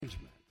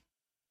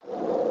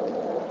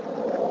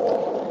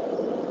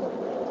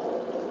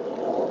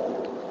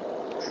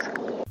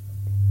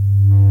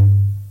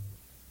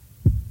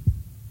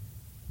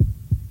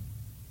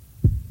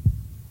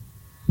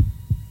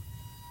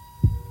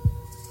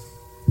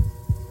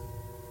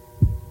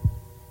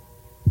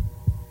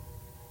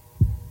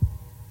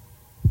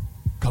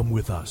Come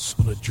with us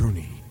on a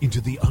journey into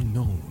the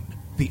unknown,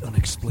 the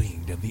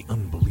unexplained, and the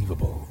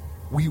unbelievable.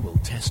 We will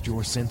test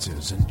your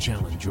senses and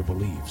challenge your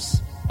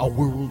beliefs. A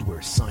world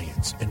where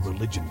science and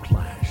religion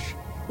clash.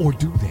 Or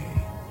do they?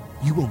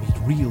 You will meet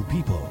real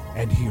people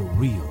and hear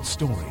real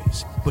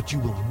stories, but you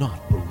will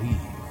not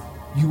believe.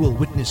 You will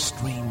witness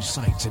strange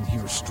sights and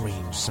hear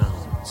strange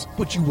sounds,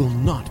 but you will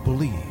not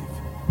believe.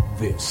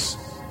 This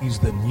is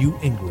the New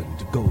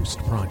England Ghost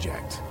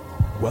Project.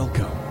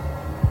 Welcome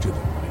to the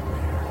nightmare.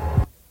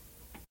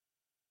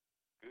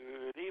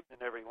 Good evening,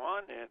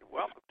 everyone, and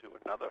welcome to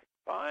another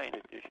fine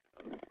edition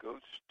of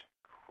Ghost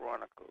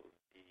Chronicles,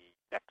 the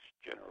next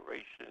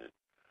generation,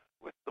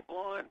 with the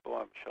blonde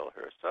bombshell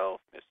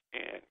herself, Miss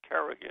Ann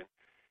Kerrigan,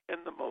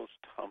 and the most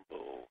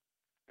humble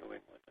New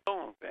England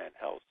own Van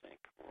Helsing,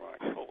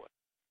 Ron Cohen.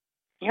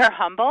 You're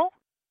humble?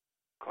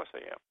 Of course I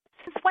am.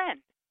 Since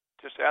when?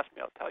 Just ask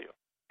me, I'll tell you.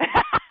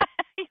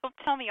 You'll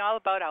tell me all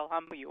about how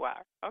humble you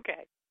are.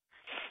 Okay.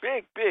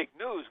 Big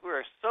news.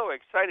 We're so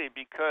excited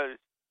because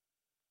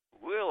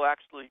we'll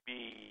actually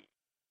be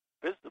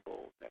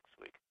visible next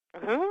week.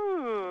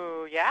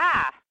 Ooh,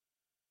 yeah.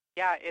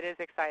 Yeah, it is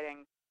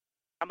exciting.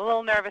 I'm a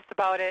little nervous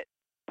about it,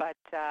 but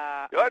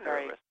You're I'm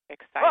very nervous.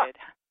 excited.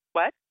 Huh.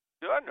 What?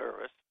 You're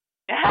nervous.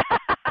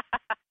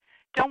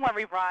 Don't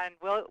worry, Ron.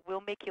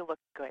 We'll make you look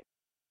good.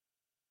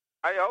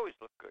 I always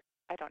look good.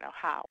 I don't know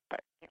how,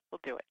 but we'll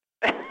do it.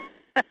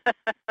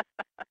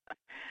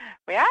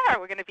 We are.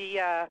 We're going to be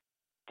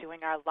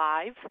doing our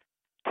live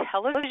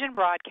television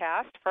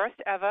broadcast, first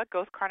ever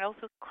Ghost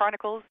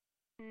Chronicles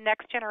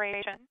Next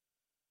Generation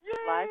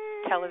live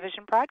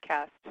television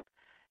broadcast.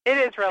 It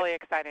is really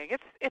exciting.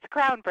 It's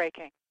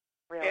groundbreaking,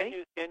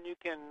 really. And you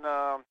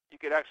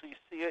could actually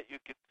see it. You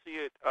could see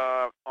it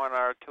on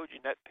our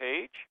TogiNet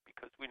page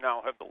because we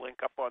now have the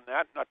link up on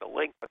that. Not the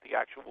link, but the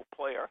actual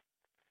player.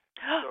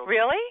 So,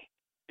 really?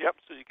 Yep.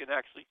 So you can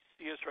actually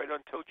see us right on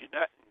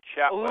TogiNet and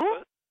chat with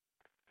us.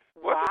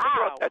 We'll Wow. have to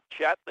figure out that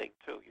chat thing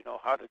too. You know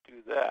how to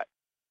do that.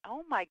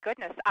 Oh my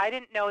goodness! I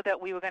didn't know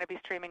that we were going to be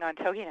streaming on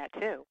TogiNet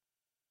too.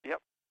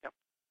 Yep.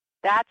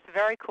 That's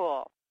very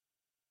cool.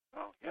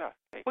 Oh yeah.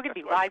 Hey, We're going to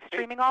be that's why I live get paid.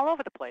 streaming all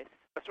over the place.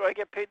 That's why I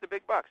get paid the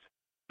big bucks.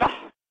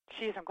 Oh,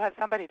 geez, I'm glad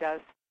somebody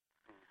does.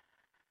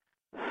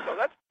 So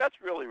that's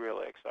really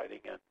exciting,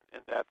 and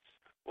that's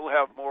we'll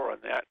have more on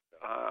that.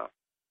 I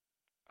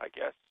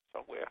guess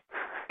somewhere.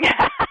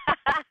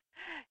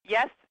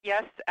 Yes.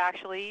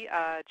 Actually,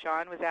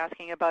 John was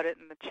asking about it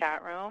in the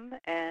chat room,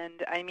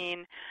 and I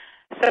mean,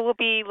 so we'll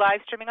be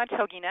live streaming on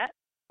TogiNet.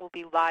 We'll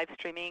be live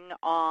streaming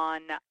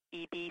on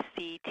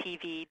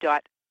ebctv.org.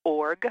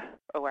 It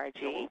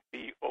will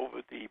be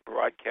over the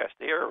broadcast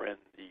air in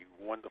the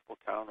wonderful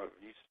town of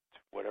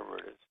whatever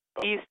it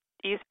is.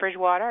 East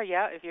Bridgewater,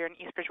 yeah. If you're an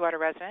East Bridgewater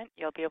resident,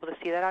 you'll be able to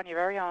see that on your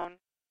very own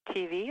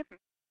TV.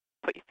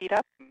 Put your feet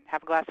up and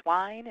have a glass of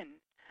wine.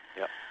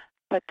 Yep.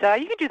 But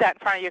you can do that in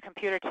front of your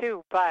computer,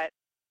 too. But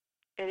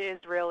it is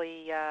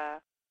really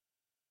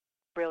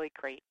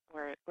great.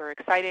 We're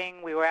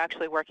exciting. We were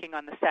actually working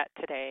on the set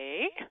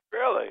today.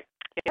 Really?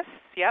 Yes,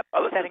 yep.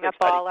 Oh, setting up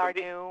all our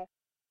new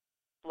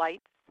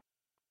lights.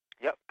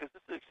 Yep, because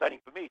this is exciting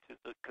for me,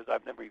 because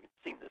I've never even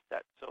seen this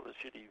set, so this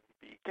should even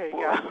be There you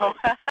cool.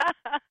 go.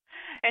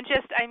 And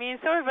just, I mean,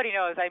 so everybody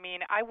knows, I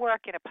mean, I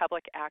work in a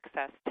public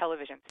access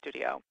television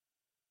studio,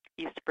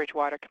 East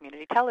Bridgewater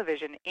Community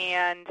Television,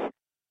 and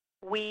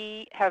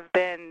we have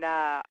been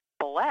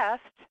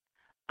blessed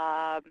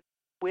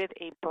with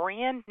a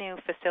brand new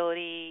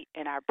facility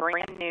in our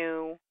brand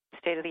new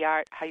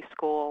state-of-the-art high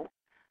school.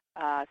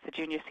 It's a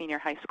junior-senior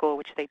high school,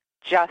 which they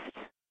just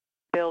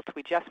built.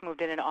 We just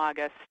moved in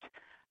August.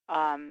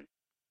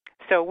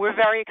 So we're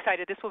very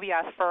excited. This will be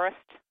our first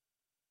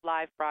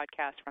live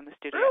broadcast from the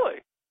studio.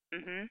 Really?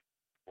 Mm-hmm.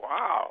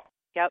 Wow.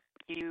 Yep.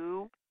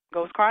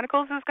 Ghost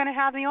Chronicles is going to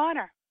have the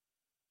honor.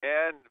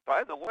 And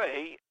by the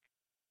way,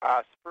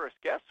 our first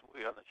guest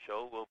on the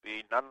show will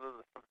be none other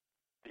than from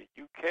the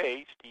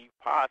UK, Steve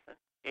Parson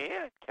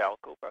and Cal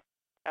Cooper.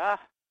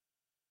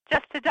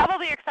 Just to double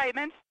the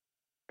excitement.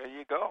 There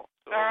you go.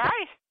 So, all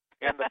right.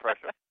 And the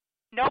pressure.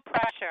 No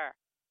pressure.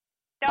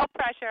 No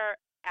pressure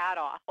at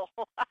all.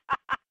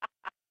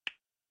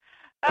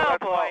 Oh,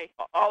 boy.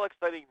 All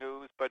exciting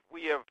news, but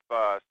we have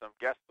some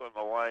guests on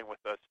the line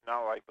with us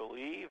now, I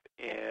believe.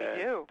 Yes, and,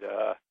 we do.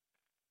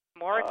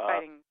 More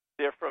exciting.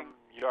 They're from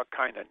your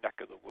kind of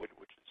neck of the wood,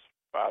 which is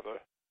farther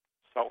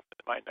south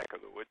than my neck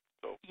of the wood.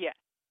 So yeah.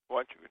 Why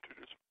don't you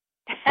introduce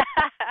them?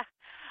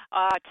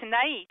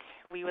 Tonight,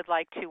 we would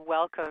like to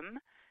welcome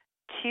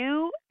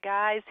two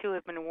guys who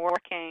have been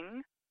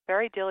working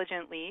very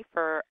diligently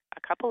for a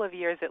couple of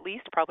years at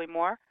least, probably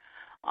more,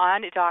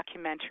 on a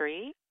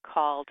documentary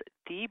called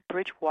The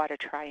Bridgewater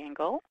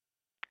Triangle,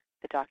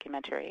 the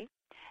documentary.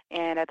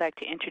 And I'd like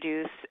to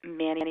introduce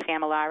Manny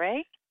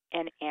Familare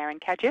and Aaron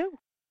Cadieux.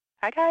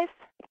 Hi, guys.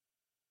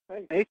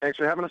 Hey, thanks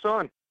for having us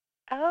on.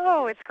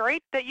 Oh, it's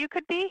great that you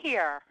could be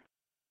here.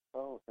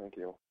 Oh, thank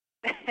you.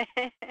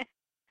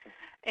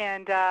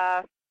 And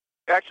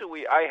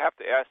actually, I have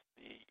to ask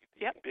the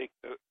Yep.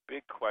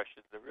 Big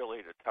questions. They're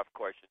really the tough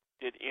questions.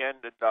 Did Ann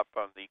end up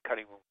on the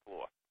cutting room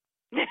floor?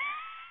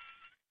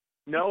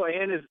 No,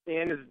 Ann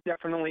is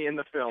definitely in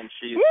the film.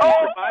 She's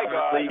Oh my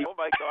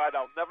God!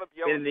 I'll never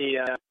be able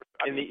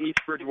in the East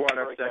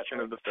Bridgewater section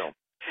of the film.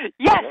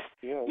 Yes,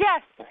 Yep,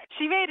 yes,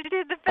 she made it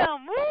in the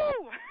film.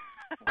 Woo!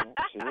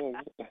 she is.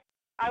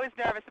 I was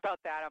nervous about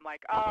that. I'm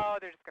like, oh,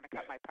 they're just going to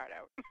cut my part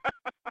out.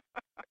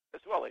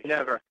 as well.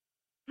 Never.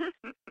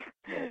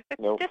 It's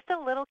Nope. just a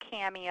little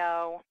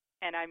cameo,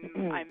 and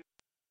I'm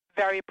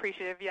very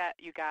appreciative. Yeah,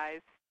 you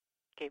guys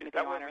gave me Is the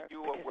that what honor.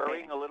 you were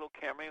wearing a little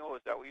cameo?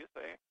 Is that what you're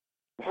saying?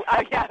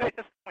 Yeah, I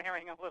was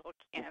wearing a little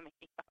cameo.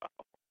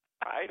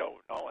 I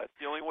don't know. That's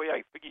the only way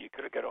I figure you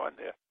could have got on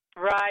there.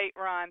 Right,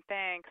 Ron.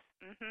 Thanks.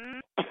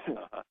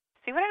 Uh-huh.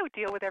 See what I would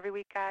deal with every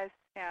week, guys?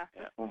 Yeah,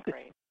 that's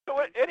great. So,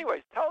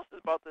 anyways, tell us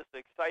about this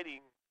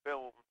exciting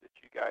film that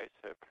you guys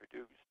have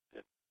produced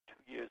in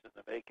 2 years in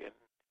the making.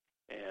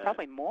 And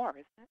Probably more,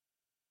 isn't it?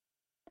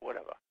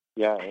 whatever.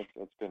 Yeah,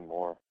 it's been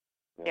more.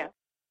 Yeah.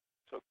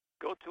 So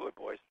go to it,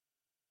 boys.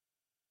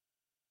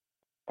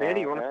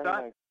 Mandy, you want to Aaron,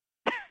 start?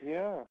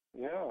 Yeah.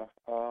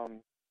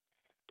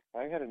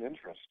 I had an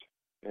interest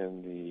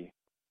in the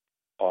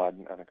odd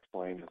and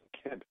unexplained as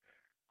a kid,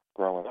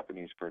 growing up in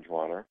East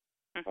Bridgewater,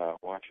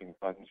 watching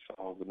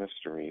Unsolved the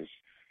Mysteries.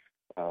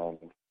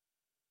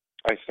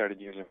 I started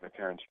using my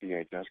parents'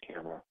 VHS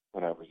camera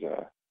when I was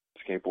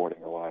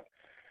skateboarding a lot.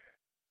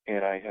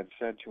 And I had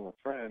said to a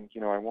friend,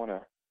 I want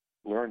to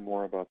learn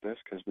more about this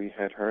because we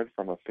had heard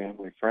from a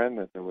family friend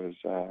that there was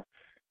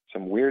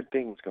some weird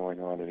things going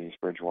on in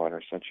East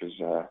Bridgewater, such as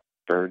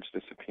birds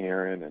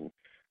disappearing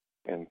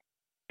and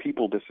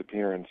people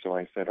disappearing. So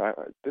I said,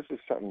 this is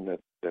something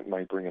that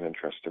might bring an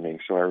interest to me.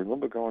 So I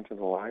remember going to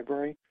the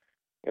library,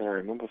 and I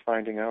remember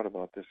finding out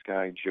about this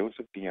guy,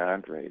 Joseph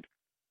DeAndre,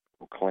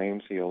 who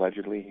claims he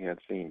allegedly had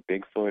seen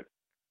Bigfoot.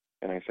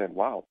 And I said,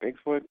 wow,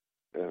 Bigfoot,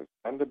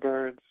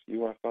 Thunderbirds,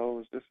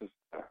 UFOs, this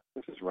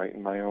is right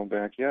in my own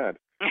backyard.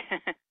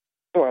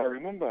 So I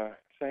remember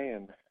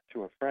saying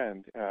to a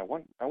friend, I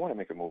want to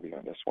make a movie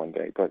on this one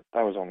day, but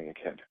I was only a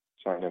kid,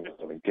 so I never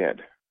really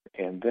did.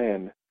 And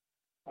then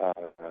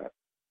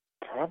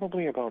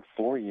probably about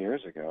 4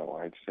 years ago,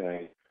 I'd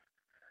say,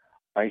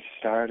 I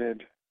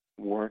started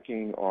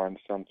working on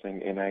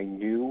something, and I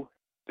knew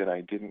that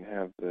I didn't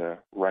have the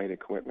right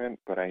equipment,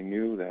 but I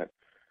knew that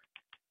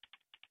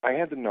I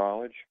had the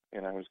knowledge,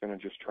 and I was going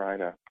to just try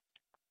to,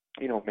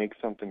 make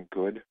something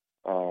good.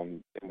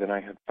 And then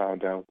I had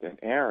found out that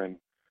Aaron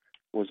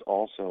was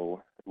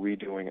also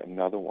redoing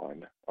another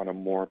one on a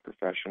more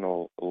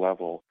professional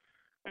level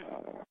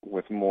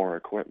with more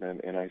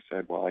equipment. And I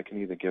said, well, I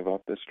can either give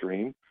up this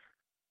dream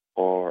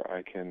or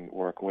I can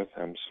work with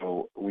him.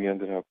 So we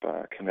ended up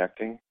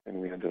connecting, and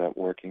we ended up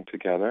working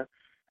together.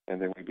 And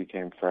then we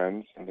became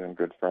friends, and then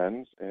good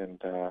friends. And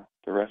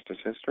the rest is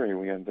history.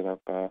 We ended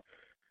up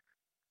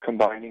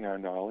combining our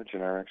knowledge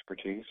and our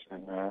expertise,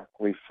 and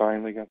we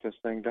finally got this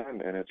thing done,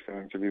 and it's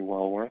going to be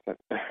well worth it.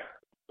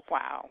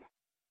 Wow,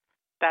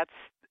 that's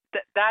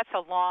a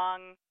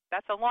long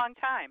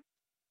time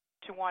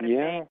to want to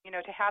make,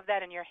 to have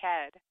that in your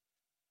head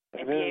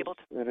and be able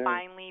to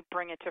finally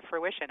bring it to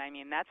fruition. I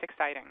mean, that's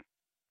exciting.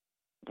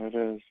 It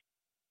is.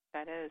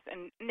 That is.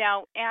 And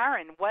now,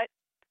 Aaron, what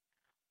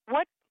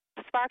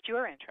sparked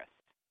your interest?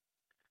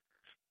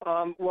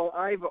 Well,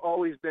 I've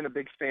always been a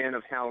big fan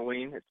of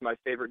Halloween. It's my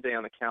favorite day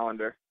on the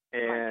calendar.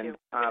 And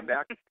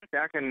back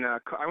in,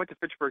 I went to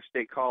Fitchburg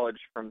State College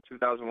from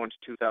 2001 to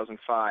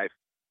 2005.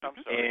 I'm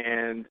sorry.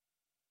 And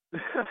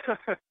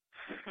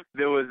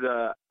there was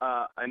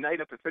a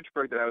night up at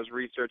Fitchburg that I was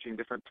researching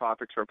different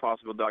topics for a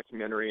possible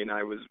documentary, and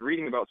I was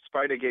reading about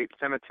Spidergate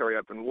Cemetery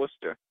up in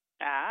Worcester.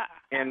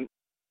 And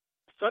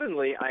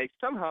suddenly I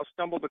somehow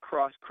stumbled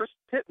across Chris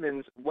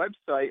Pittman's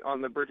website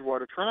on the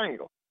Bridgewater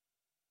Triangle.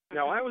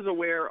 Now, I was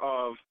aware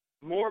of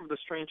more of the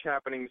strange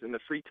happenings in the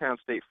Freetown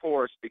State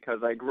Forest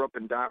because I grew up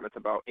in Dartmouth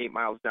about 8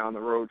 miles down the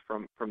road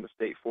from the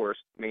State Forest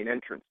main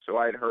entrance. So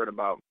I had heard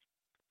about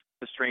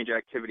the strange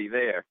activity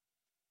there.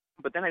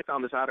 But then I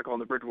found this article on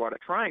the Bridgewater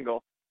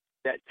Triangle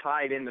that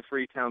tied in the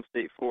Freetown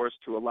State Forest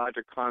to a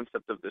larger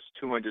concept of this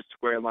 200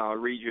 square mile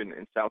region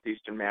in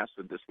southeastern Mass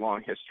with this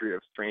long history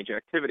of strange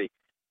activity.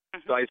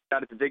 So I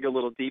started to dig a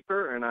little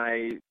deeper, and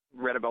I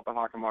read about the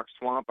Hockomock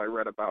Swamp. I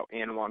read about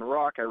Anawan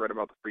Rock. I read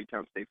about the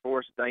Freetown State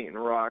Forest, Dighton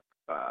Rock,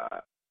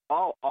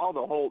 ran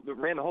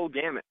the whole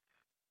gamut.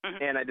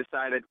 And I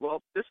decided,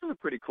 well, this is a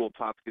pretty cool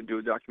topic to do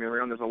a documentary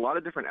on. There's a lot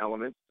of different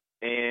elements,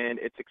 and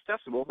it's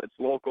accessible. It's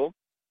local.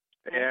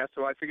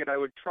 So I figured I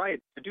would try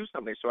to do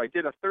something. So I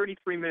did a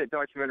 33-minute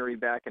documentary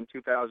back in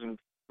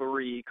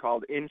 2003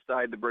 called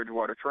Inside the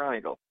Bridgewater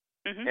Triangle.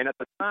 And at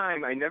the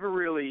time, I never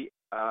really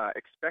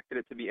expected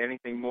it to be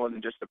anything more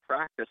than just a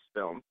practice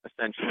film,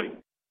 essentially.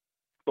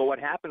 But what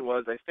happened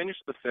was I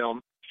finished the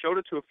film, showed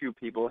it to a few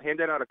people,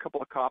 handed out a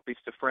couple of copies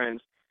to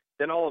friends.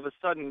 Then all of a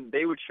sudden,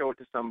 they would show it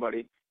to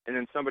somebody, and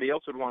then somebody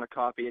else would want a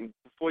copy. And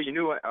before you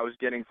knew it, I was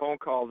getting phone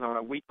calls on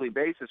a weekly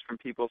basis from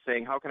people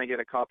saying, how can I get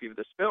a copy of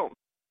this film?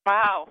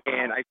 Wow.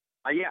 And I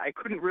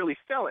couldn't really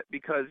sell it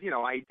because,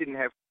 I didn't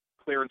have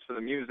clearance for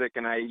the music,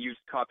 and I used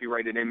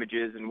copyrighted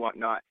images and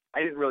whatnot.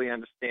 I didn't really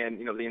understand,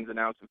 the ins and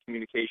outs of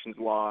communications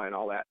law and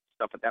all that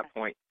stuff at that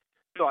point.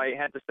 So I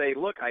had to say,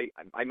 look, I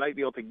might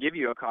be able to give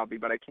you a copy,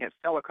 but I can't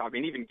sell a copy.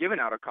 And even giving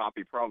out a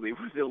copy probably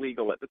was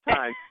illegal at the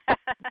time.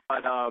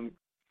 But,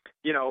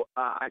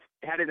 I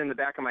had it in the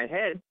back of my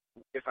head.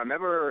 If I'm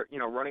ever,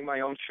 running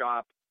my own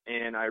shop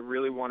and I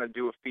really want to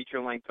do a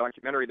feature-length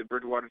documentary, the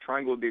Bridgewater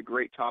Triangle would be a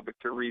great topic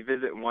to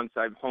revisit once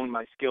I've honed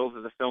my skills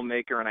as a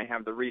filmmaker and I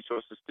have the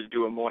resources to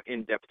do a more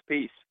in-depth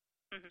piece.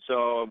 Mm-hmm.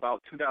 So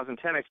about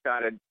 2010, I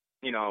started,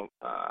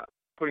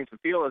 putting some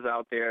feelers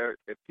out there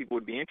if people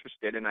would be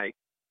interested, and I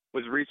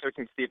was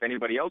researching to see if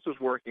anybody else was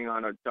working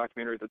on a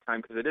documentary at the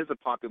time because it is a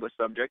popular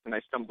subject, and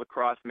I stumbled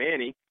across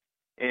Manny,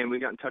 and we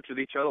got in touch with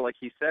each other, like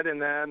he said,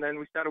 and then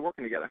we started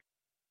working together.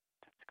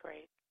 That's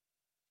great.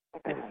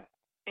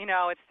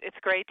 It's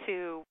great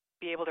to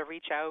be able to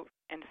reach out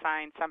and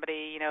find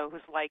somebody,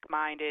 who's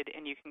like-minded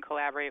and you can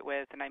collaborate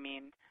with. And I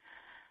mean,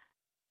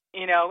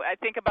 I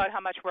think about how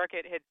much work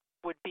it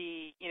would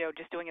be,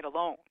 just doing it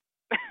alone.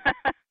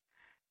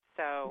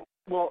 So.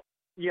 Well,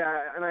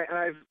 yeah, and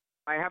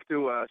I have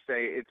to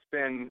say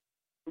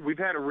we've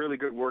had a really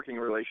good working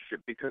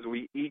relationship because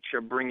we each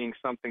are bringing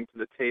something to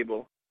the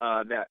table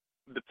that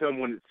the film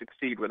wouldn't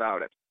succeed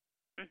without it.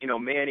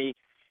 Mm-hmm. Manny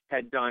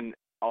had done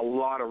a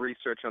lot of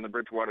research on the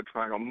Bridgewater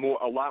Triangle,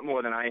 a lot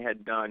more than I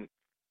had done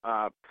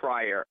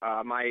prior.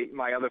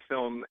 My other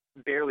film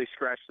barely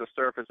scratched the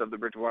surface of the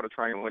Bridgewater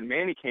Triangle. When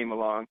Manny came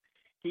along,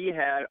 he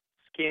had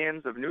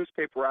scans of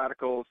newspaper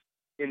articles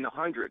in the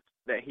hundreds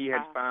that he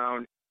had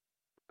found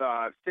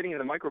sitting in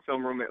the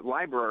microfilm room at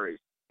libraries.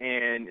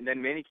 And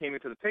then Manny came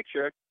into the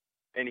picture,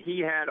 and he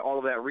had all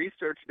of that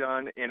research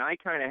done, and I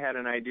kind of had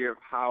an idea of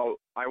how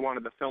I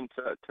wanted the film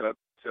to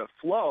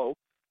flow.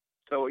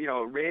 So,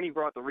 Manny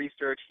brought the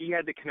research. He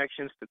had the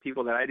connections to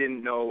people that I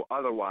didn't know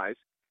otherwise.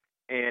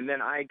 And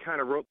then I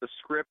kind of wrote the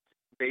script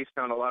based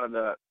on a lot of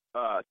the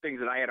things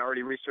that I had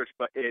already researched,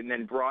 and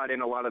then brought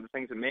in a lot of the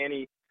things that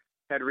Manny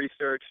had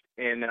researched.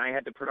 And then I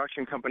had the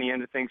production company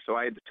end of things, so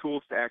I had the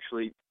tools to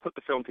actually put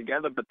the film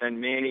together. But then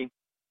Manny,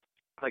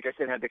 like I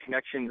said, had the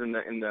connections in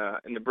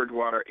the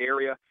Bridgewater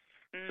area.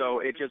 Mm-hmm. So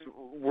it just,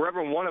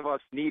 wherever one of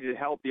us needed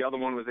help, the other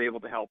one was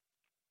able to help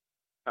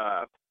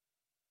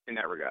in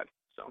that regard.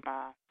 So.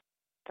 Wow.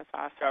 That's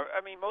awesome.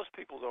 I mean, most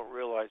people don't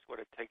realize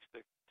what it takes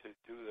to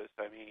do this.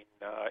 I mean,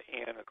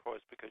 Anne, of course,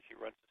 because she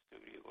runs the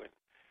studio,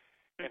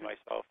 and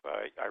myself,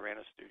 I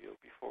ran a studio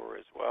before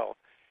as well.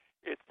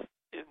 It's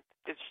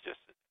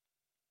just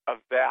a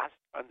vast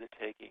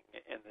undertaking,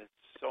 and there's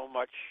so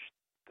much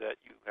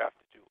that you have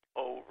to do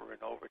over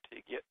and over to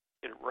get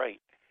it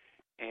right.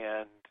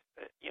 And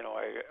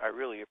I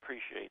really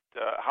appreciate.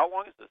 How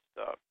long is this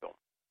film?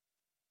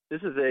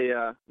 This is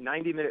a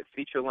 90-minute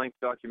feature-length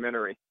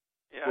documentary.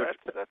 Yeah,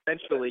 that's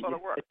essentially a lot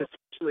of work. It's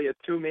essentially a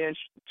two-man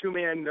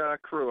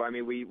crew. I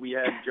mean, we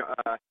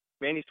had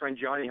Manny's friend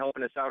Johnny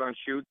helping us out on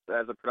shoots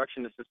as a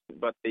production assistant,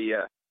 but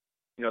the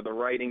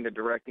writing, the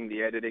directing,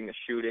 the editing, the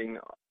shooting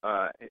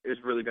has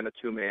really been a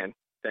two-man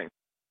thing.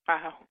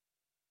 Wow,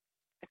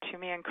 a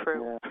two-man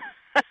crew.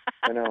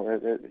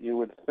 Yeah. You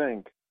would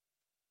think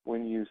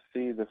when you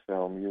see the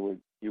film,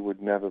 you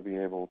would never be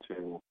able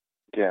to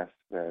guess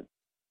that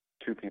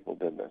two people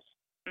did this.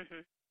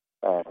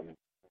 Mm-hmm.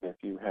 If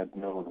you had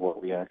known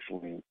what we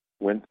actually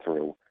went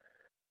through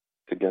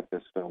to get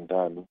this film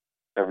done,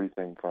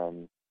 everything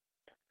from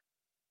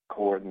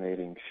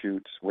coordinating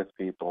shoots with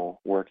people,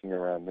 working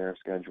around their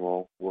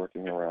schedule,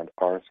 working around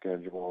our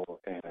schedule,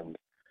 and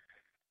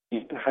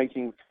even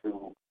hiking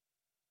through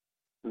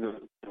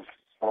the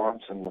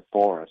swamps and the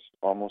forest,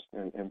 almost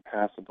in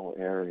impassable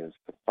areas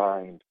to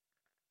find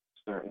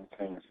certain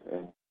things.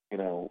 And,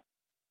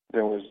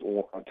 there was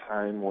a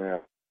time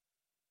where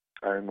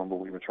I remember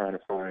we were trying to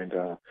find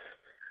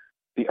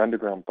the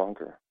underground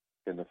bunker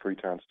in the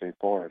Freetown State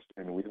Forest,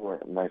 and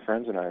my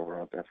friends and I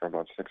were out there for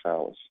about 6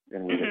 hours,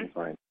 and we didn't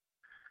find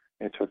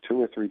it. It took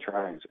 2 or 3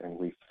 tries, and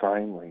we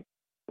finally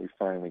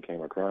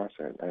came across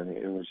it. And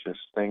it was just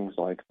things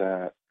like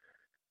that,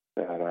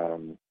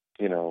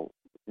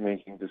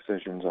 making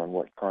decisions on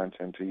what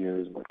content to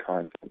use, what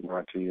content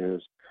not to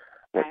use,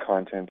 what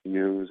content to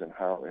use and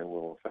how it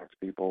will affect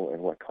people,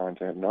 and what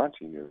content not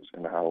to use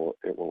and how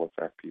it will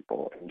affect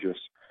people, and just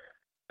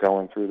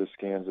going through the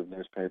scans of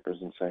newspapers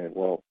and saying,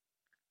 well,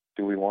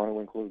 do we want to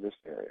include this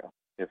area?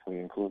 If we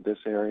include this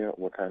area,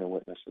 what kind of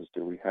witnesses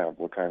do we have?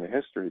 What kind of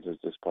history does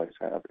this place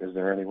have? Is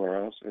there anywhere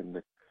else in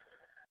the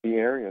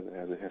area that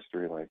has a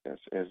history like this?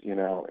 It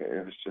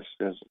was just,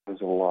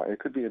 there's a lot. It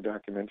could be a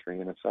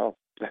documentary in itself.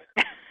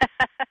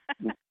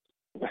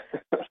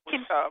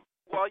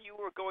 While you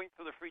were going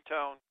through the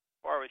Freetown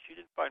Forest, you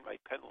didn't find my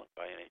pendulum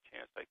by any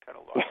chance? I kind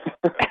of lost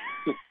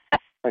it.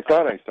 I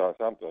thought I saw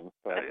something.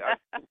 But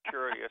I'm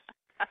curious.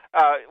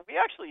 We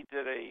actually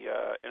did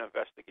an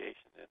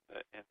investigation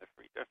in the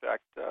Freetown. In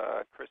fact,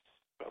 Chris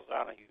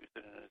Belzana used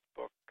it in his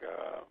book,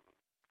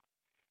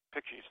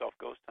 Picture Yourself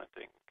Ghost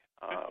Hunting,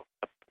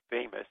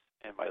 Famous,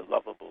 and My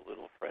Lovable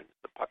Little Friends,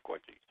 the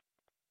Pukwudgies.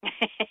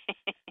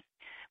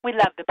 We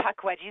love the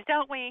Puckwudgies,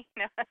 don't we?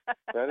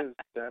 That is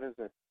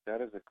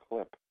a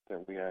clip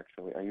that we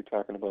actually. Are you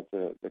talking about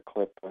the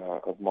clip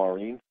of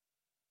Maureen?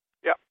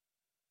 Yeah.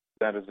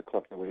 That is a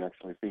clip that we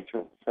actually feature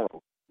in the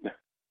film.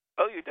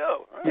 Oh, you do?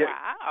 Oh.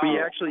 Yeah,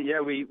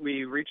 Wow.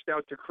 we reached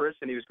out to Chris,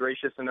 and he was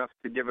gracious enough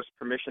to give us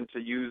permission to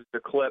use the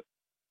clip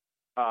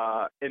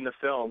in the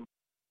film.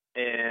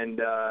 And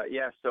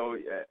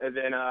and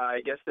then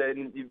I guess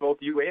then both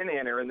you and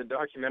Anna are in the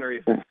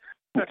documentary.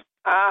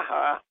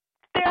 Uh-huh.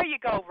 There you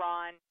go,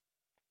 Ron.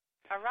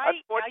 All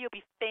right, now you'll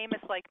be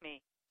famous like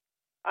me.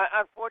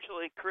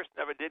 Unfortunately, Chris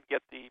never did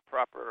get the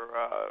proper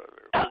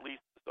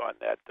releases on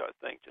that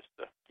thing, just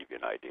to give you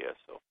an idea.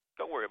 So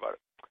don't worry about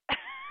it.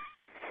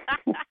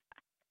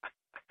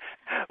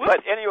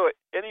 But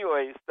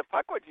anyways, the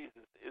Puckwudgies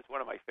is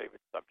one of my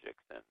favorite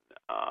subjects, and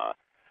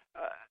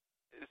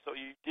so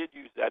you did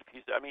use that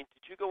piece. I mean,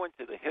 did you go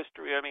into the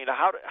history? I mean,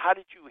 how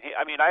did you?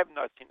 I mean, I have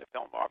not seen the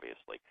film,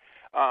 obviously.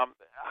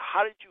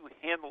 How did you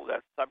handle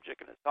that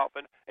subject in itself?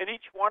 And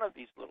each one of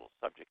these little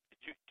subjects,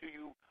 do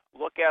you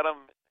look at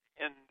them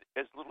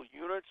as little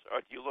units,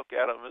 or do you look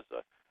at them as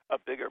a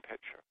bigger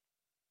picture?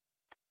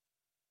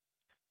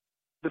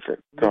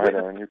 Go ahead,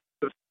 Aaron.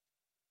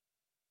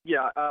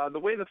 The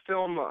way the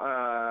film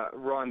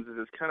runs is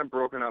it's kind of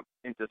broken up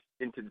into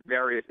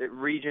various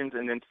regions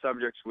and then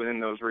subjects within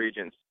those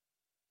regions.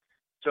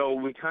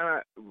 So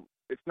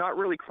it's not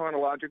really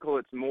chronological.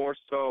 It's more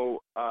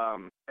so,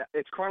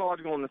 it's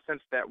chronological in the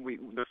sense that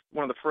one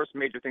of the first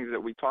major things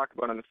that we talk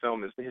about in the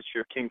film is the history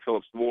of King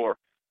Philip's War,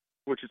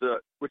 which is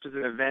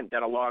an event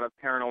that a lot of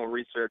paranormal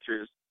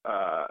researchers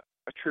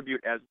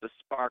attribute as the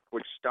spark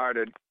which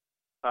started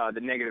the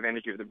negative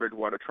energy of the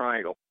Bridgewater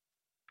Triangle.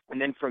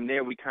 And then from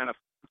there, we kind of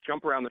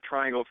jump around the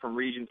triangle from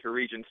region to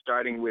region,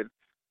 starting with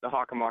the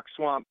Hockomock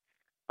Swamp,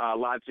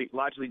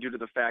 largely due to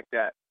the fact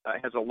that it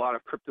has a lot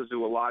of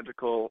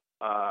cryptozoological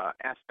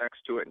aspects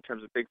to it in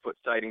terms of Bigfoot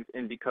sightings,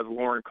 and because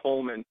Loren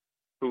Coleman,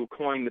 who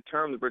coined the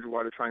term the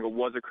Bridgewater Triangle,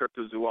 was a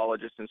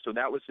cryptozoologist, and so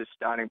that was his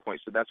starting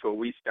point. So that's where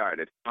we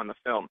started on the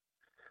film.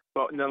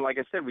 But then, like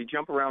I said, we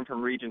jump around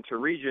from region to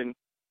region,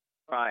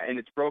 and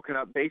it's broken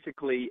up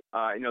basically,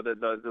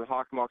 the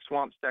Hockomock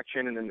Swamp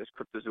section, and then there's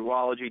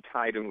cryptozoology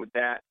tied in with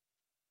that,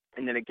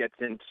 and then it gets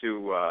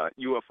into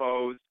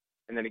UFOs,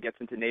 and then it gets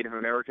into Native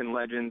American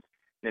legends,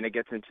 and then it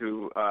gets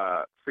into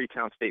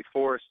Freetown State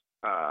Forest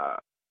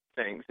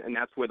things, and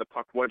that's where the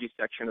Puckwudgie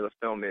section of the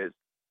film is.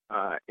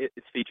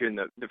 It's featured in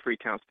the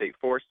Freetown State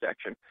Forest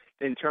section.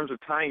 In terms of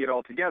tying it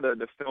all together,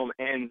 the film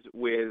ends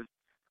with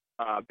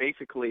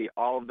basically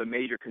all of the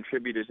major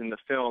contributors in the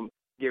film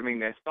giving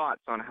their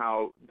thoughts on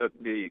how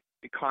the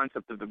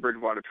concept of the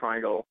Bridgewater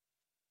Triangle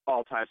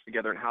all ties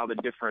together and how the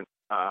different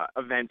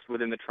events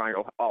within the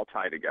triangle all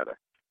tie together.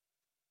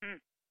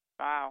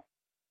 Wow.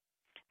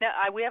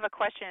 Now, we have a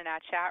question in our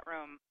chat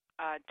room.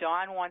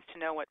 Dawn wants to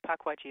know what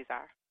Puckwudgies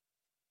are.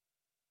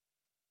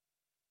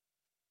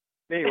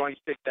 Hey, why don't you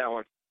take that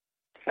one?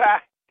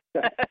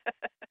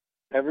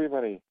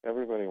 Everybody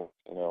wants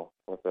to know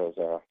what those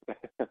are.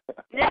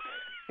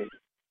 The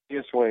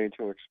easiest way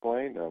to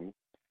explain them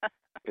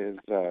is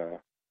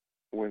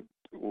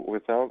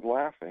without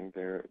laughing.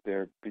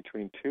 They're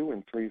between 2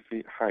 and 3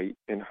 feet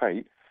in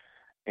height,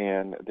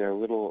 and they're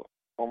little,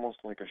 almost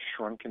like a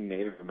shrunken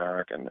Native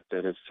American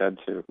that is said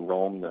to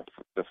roam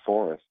the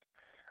forest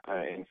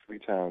in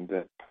Freetown,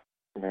 that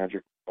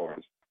magic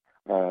forest.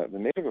 The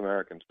Native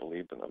Americans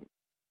believed in them,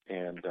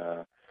 and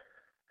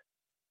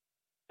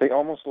they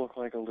almost look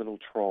like a little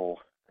troll,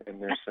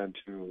 and they're said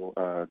to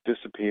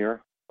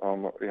disappear.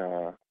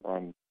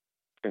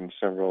 In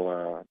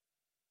several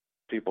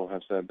people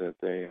have said that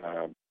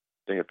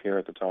they appear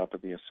at the top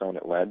of the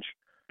Assonet Ledge,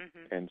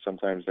 and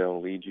sometimes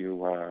they'll lead you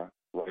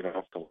right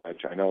off the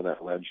ledge. I know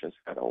that ledge has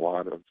had a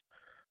lot of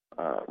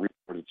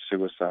reported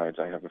suicides.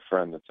 I have a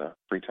friend that's a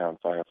Freetown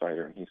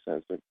firefighter, and he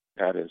says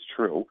that is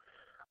true.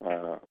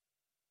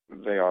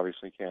 They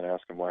obviously can't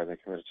ask him why they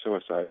committed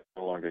suicide.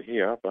 No longer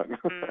here, but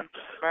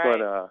right.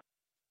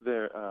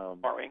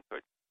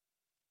 but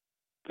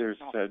they're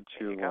said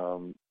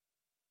to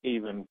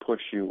even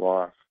push you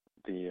off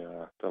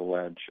the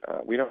ledge.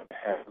 We don't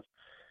have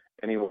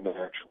anyone that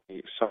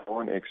actually saw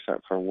one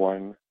except for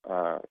one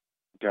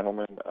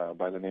gentleman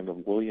by the name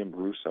of William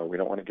Russo. We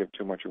don't want to give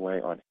too much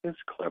away on his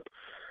clip,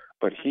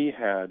 but he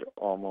had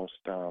almost,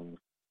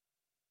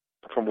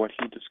 from what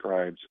he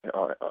describes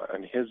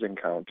in his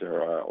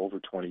encounter over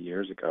 20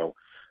 years ago,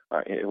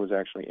 it was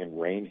actually in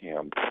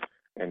Rainham,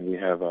 and we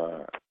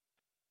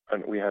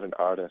had an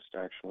artist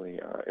actually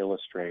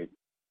illustrate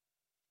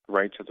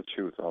right to the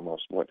tooth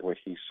almost what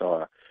he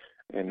saw,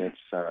 and it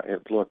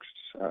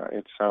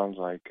sounds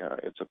like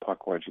it's a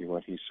Puckwudgie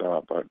what he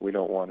saw, but we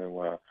don't want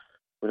to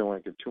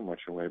give too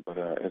much away. But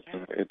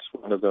it's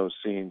one of those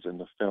scenes in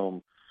the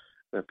film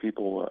that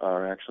people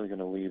are actually going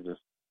to leave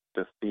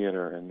the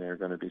theater, and they're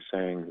going to be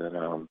saying that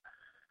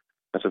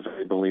that's a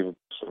very believable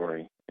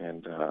story,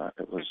 and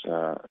it was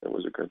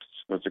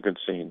a good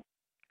scene.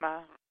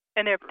 Wow.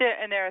 And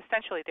they're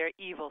essentially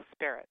evil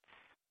spirits.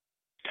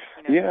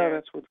 Yeah,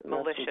 that's what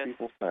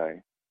people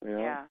say.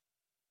 Yeah.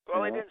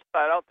 Well, they didn't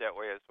start out that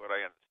way, is what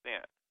I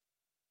understand.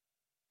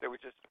 They were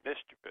just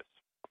mischievous.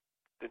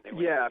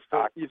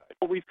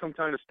 What we've come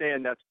to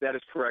understand, that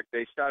is correct.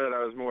 They started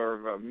out as more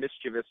of a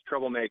mischievous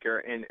troublemaker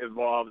and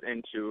evolved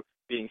into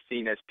being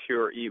seen as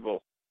pure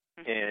evil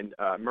and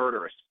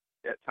murderous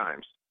at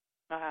times.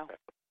 Wow.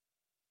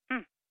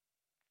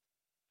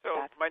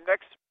 So my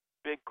next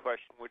big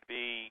question would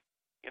be,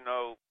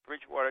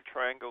 Bridgewater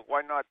Triangle.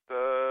 Why not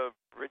the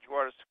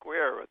Bridgewater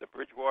Square or the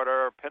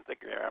Bridgewater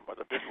Pentagram or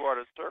the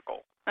Bridgewater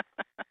Circle?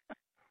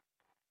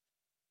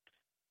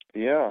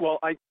 Yeah. Well,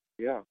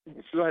 Yeah.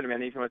 Go ahead,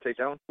 Manny. If you want to take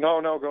that one.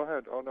 No, go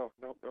ahead. Oh, no.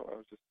 I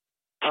was just.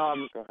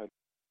 Go ahead.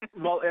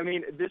 Well, I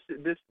mean,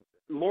 this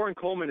Loren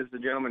Coleman is the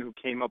gentleman who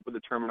came up with the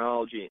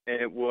terminology,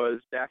 and it was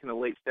back in the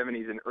late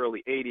 70s and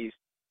early 80s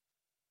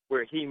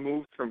where he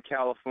moved from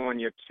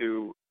California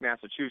to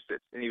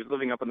Massachusetts, and he was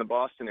living up in the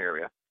Boston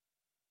area.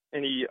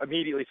 And he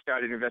immediately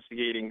started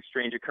investigating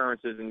strange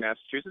occurrences in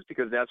Massachusetts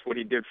because that's what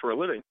he did for a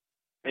living.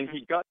 And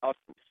he got a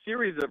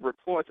series of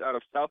reports out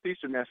of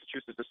southeastern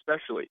Massachusetts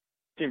especially.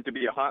 Seemed to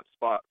be a hot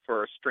spot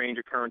for strange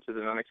occurrences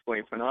and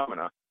unexplained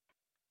phenomena.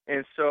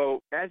 And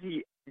so as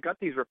he got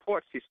these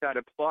reports, he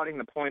started plotting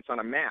the points on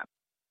a map.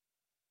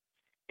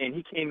 And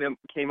he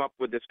came up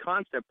with this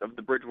concept of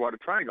the Bridgewater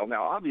Triangle.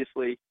 Now,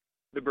 obviously,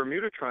 the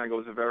Bermuda Triangle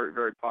was a very,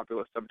 very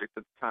popular subject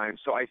at the time.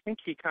 So I think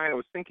he kind of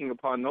was thinking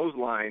upon those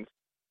lines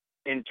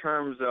in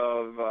terms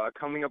of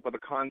coming up with a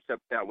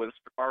concept that was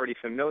already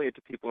familiar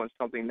to people and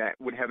something that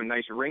would have a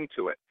nice ring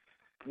to it.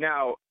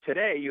 Now,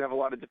 today, you have a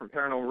lot of different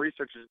paranormal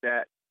researchers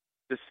that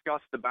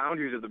discuss the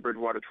boundaries of the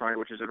Bridgewater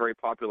Triangle, which is a very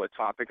popular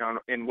topic,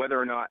 and whether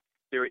or not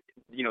there,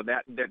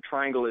 that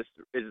triangle is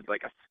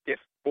like a stiff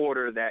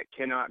border that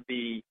cannot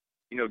be,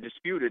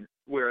 disputed.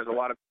 Whereas a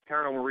lot of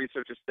paranormal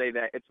researchers say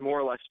that it's more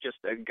or less just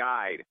a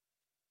guide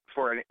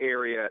for an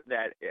area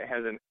that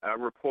has a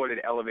reported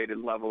elevated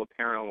level of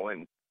paranormal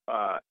and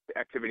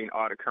activity and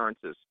odd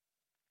occurrences.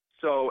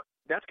 So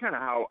that's kind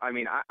of how. I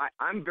mean,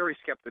 I'm very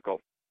skeptical.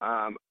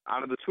 Out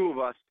of the two of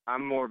us,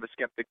 I'm more of a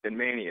skeptic than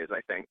Manny is, I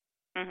think.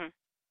 Mm-hmm.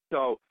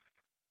 So,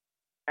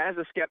 as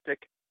a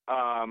skeptic,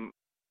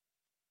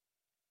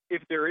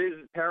 if there is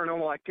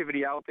paranormal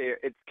activity out there,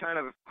 it's kind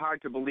of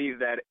hard to believe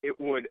that it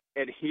would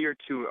adhere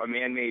to a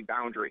man-made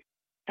boundary.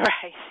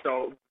 Right.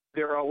 So,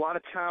 there are a lot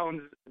of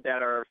towns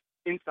that are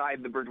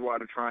inside the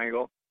Bridgewater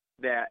Triangle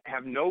that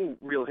have no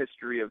real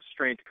history of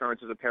strange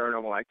occurrences of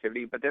paranormal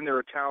activity, but then there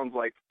are towns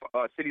like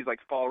cities like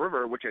Fall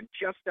River, which are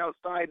just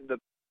outside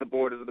the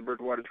borders of the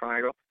Bridgewater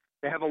Triangle,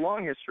 that have a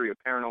long history of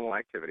paranormal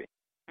activity.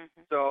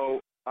 Mm-hmm.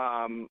 So,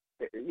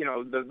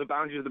 the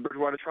boundaries of the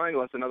Bridgewater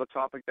Triangle is another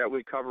topic that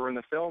we cover in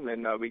the film,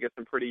 and we get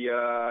some pretty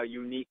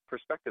unique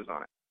perspectives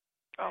on it.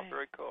 Oh,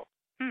 very cool.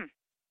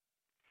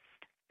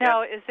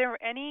 Now, is there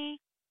any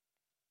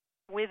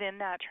within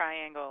that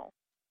triangle?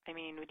 I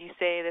mean, would you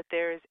say that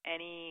there's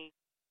any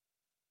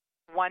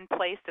one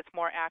place that's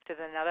more active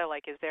than another?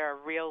 Like, is there a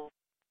real,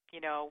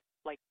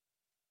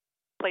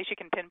 place you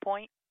can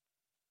pinpoint?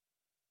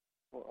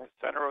 Well,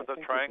 center of the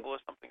triangle or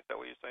something? Is that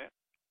what you're saying?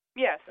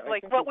 Yes.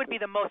 What would be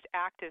the most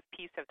active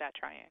piece of that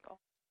triangle?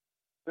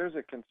 There's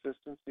a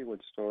consistency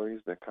with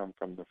stories that come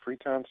from the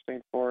Freetown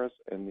State Forest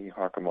and the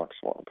Hockomock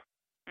Swamp.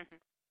 Mm-hmm.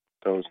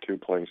 Those two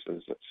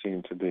places that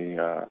seem to be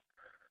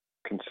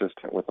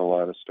consistent with a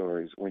lot of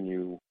stories. When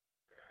you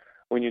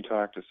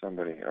talk to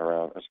somebody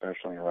around,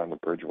 especially around the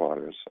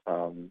Bridgewaters,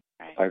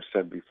 right. I've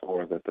said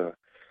before that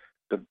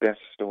the best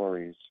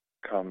stories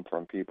come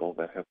from people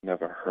that have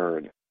never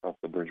heard of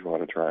the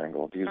Bridgewater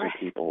Triangle. These are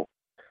people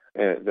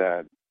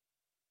that,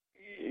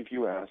 if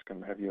you ask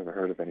them, have you ever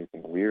heard of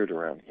anything weird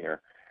around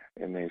here?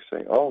 And they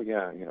say, oh,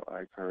 yeah,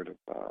 I've heard of,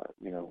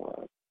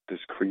 this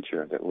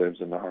creature that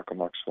lives in the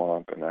Hockomock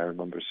Swamp, and I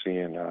remember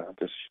seeing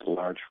this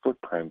large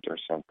footprint or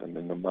something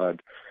in the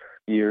mud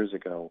years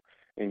ago.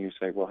 And you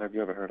say, well, have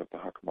you ever heard of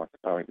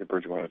the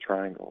Bridgewater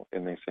Triangle?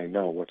 And they say,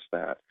 no, what's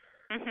that?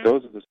 Mm-hmm.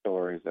 Those are the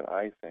stories that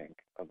I think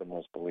are the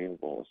most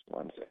believable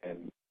ones.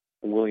 And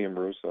William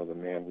Russo, the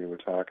man we were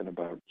talking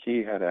about,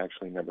 he had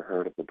actually never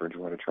heard of the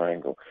Bridgewater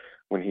Triangle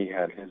when he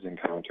had his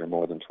encounter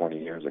more than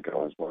 20 years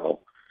ago as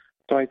well.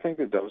 So I think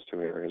that those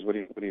two areas. What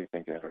do you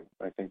think, Aaron?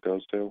 I think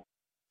those two.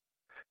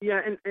 Yeah,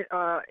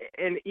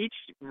 and each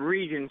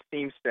region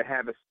seems to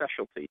have a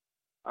specialty.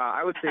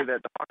 I would say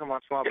that the Hockomock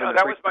Swamp.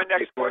 That was my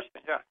next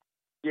question.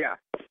 Yeah,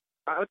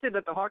 I would say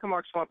that the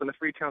Hockomock Swamp and the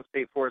Freetown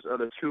State Forest are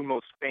the two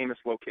most famous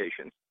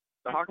locations.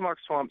 The Hockomock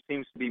Swamp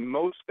seems to be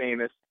most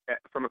famous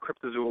from a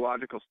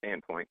cryptozoological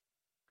standpoint.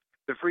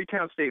 The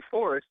Freetown State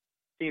Forest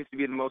seems to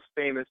be the most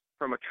famous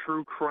from a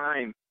true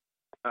crime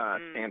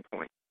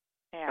standpoint.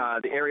 Yeah.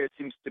 The area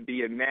seems to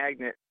be a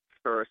magnet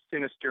for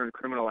sinister and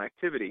criminal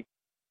activity.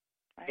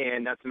 Right.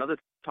 And that's another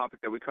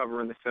topic that we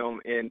cover in the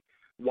film, and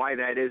why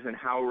that is and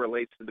how it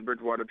relates to the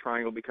Bridgewater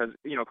Triangle, because,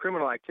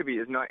 criminal activity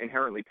is not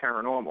inherently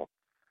paranormal.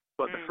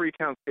 But the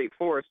Freetown State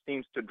Forest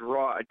seems to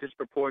draw a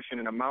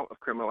disproportionate amount of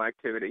criminal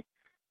activity,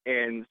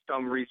 and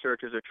some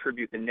researchers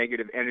attribute the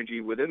negative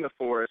energy within the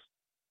forest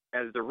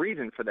as the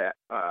reason for that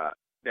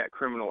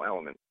criminal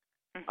element.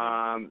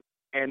 Mm-hmm.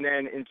 And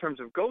then in terms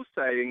of ghost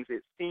sightings,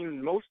 it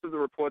seemed most of the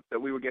reports that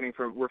we were getting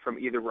were from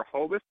either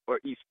Rehoboth or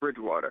East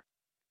Bridgewater.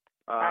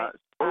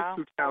 Those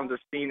two towns are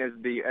seen as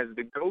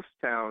the ghost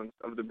towns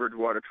of the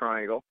Bridgewater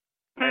Triangle,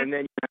 and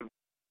then you have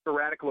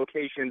sporadic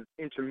locations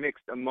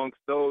intermixed amongst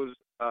those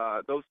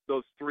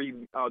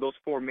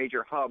four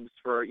major hubs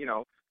for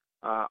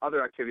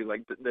other activity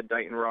like the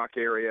Dighton Rock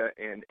area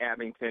and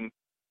Abington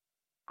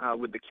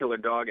with the Killer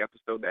Dog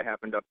episode that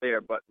happened up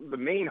there. But the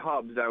main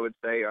hubs, I would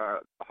say,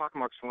 are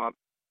Hockomock Swamp,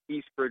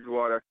 East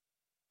Bridgewater,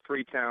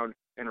 Freetown,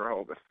 and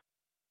Rehoboth.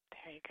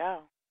 There you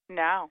go.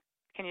 Now,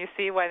 can you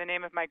see why the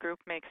name of my group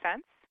makes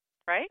sense,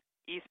 right?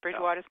 East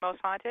Bridgewater's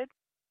Most Haunted?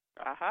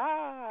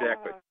 Aha!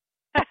 Exactly.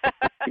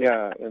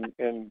 Yeah,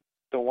 and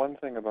the one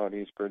thing about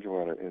East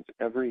Bridgewater is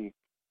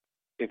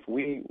if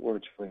we were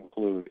to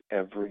include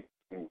every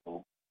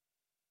single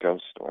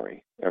ghost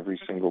story, every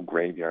single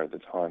graveyard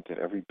that's haunted,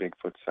 every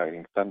Bigfoot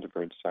sighting,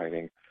 Thunderbird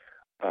sighting,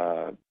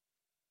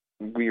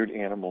 weird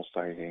animal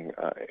sighting,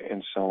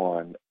 and so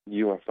on,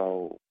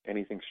 UFO,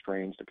 anything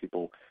strange that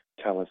people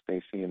tell us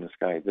they see in the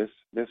sky, this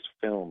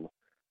film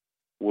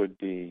would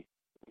be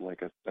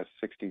like a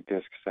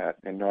 60-disc set.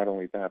 And not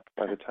only that, but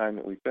by the time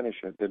that we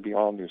finish it, there'd be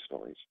all new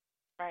stories.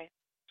 Right.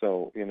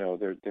 So,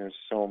 there's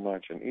so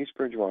much. And East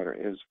Bridgewater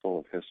is full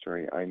of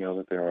history. I know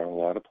that there are a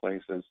lot of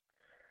places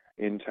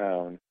in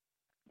town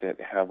that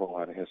have a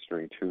lot of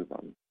history to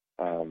them.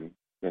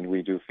 And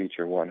we do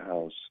feature one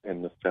house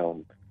in the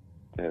film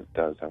that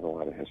does have a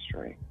lot of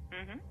history.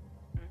 Mm-hmm.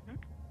 Mm-hmm.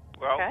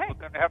 Well, we're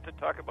going to have to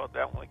talk about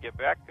that when we get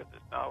back, because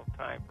it's now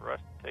time for us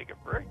to take a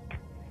break.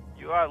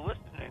 You are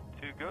listening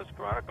to Ghost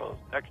Chronicles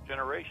Next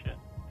Generation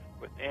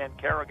with Ann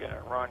Carrigan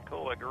and Ron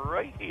Kolek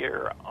right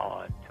here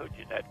on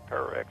TogiNet,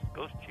 PowerX,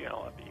 Ghost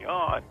Channel, and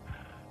beyond,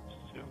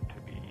 soon to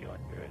be on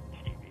your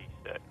TV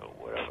set or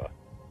whatever.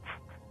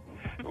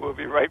 We'll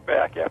be right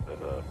back after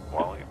the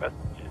following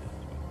messages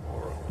with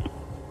more of the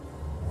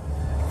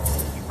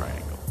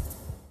Triangle.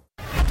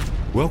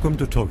 Welcome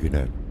to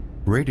TogiNet,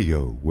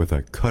 radio with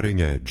a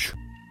cutting edge.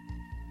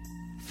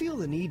 Feel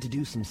the need to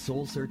do some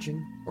soul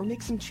searching or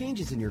make some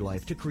changes in your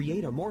life to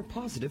create a more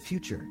positive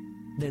future?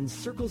 Then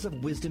Circles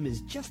of Wisdom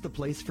is just the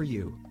place for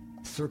you.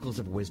 Circles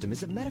of Wisdom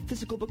is a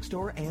metaphysical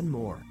bookstore and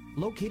more,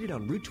 located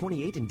on Route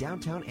 28 in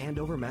downtown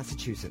Andover,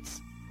 Massachusetts.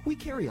 We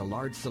carry a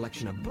large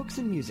selection of books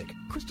and music,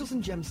 crystals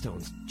and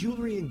gemstones,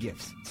 jewelry and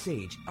gifts,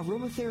 sage,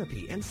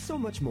 aromatherapy, and so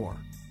much more,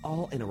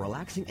 all in a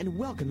relaxing and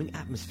welcoming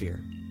atmosphere.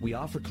 We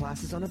offer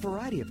classes on a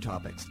variety of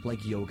topics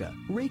like yoga,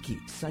 Reiki,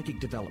 psychic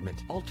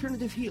development,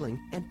 alternative healing,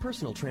 and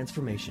personal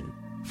transformation.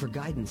 For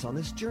guidance on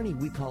this journey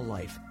we call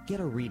life,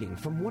 get a reading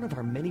from one of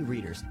our many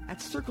readers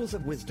at Circles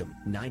of Wisdom,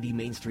 90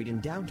 Main Street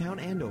in downtown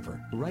Andover,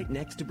 right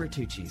next to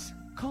Bertucci's.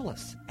 Call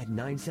us at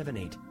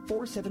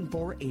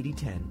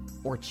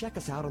 978-474-8010 or check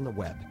us out on the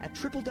web at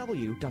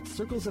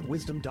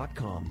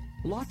www.circlesofwisdom.com.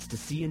 Lots to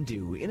see and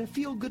do in a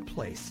feel-good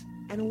place,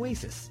 an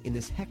oasis in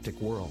this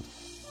hectic world.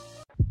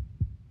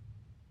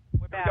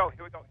 Here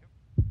we go.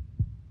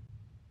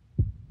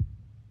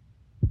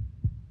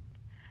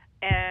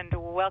 And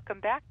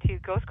welcome back to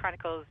Ghost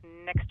Chronicles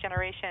Next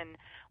Generation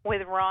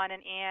with Ron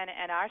and Ann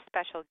and our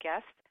special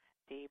guests,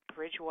 the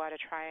Bridgewater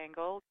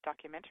Triangle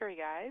documentary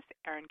guys,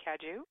 Aaron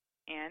Cadieux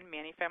and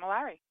Manny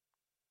Familari.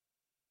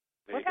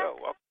 There you go.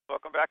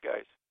 Welcome back,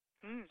 guys.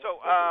 So,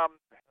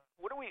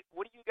 what are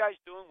you guys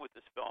doing with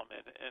this film,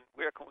 and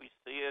where can we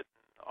see it,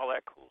 and all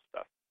that cool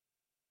stuff?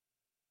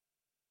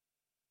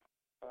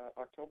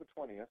 October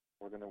 20th,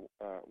 we're gonna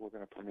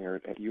premiere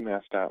it at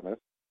UMass Dartmouth,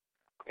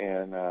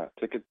 and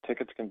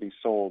tickets can be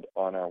sold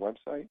on our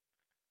website,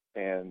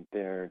 and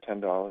they're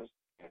 $10,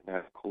 and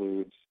that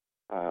includes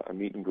a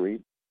meet and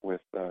greet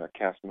with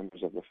cast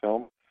members of the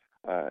film,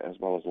 as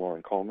well as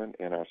Lauren Coleman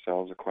and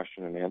ourselves, a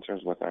question and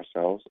answers with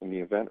ourselves. And the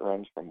event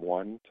runs from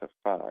 1 to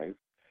 5.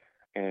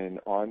 And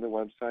on the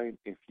website,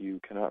 if you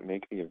cannot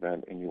make the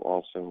event and you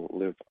also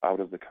live out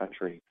of the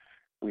country,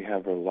 we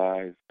have a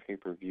live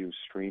pay-per-view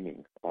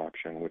streaming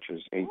option, which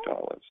is $8.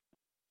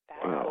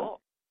 That's cool.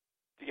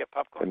 Do you get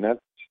popcorn? And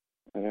that's,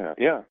 yeah.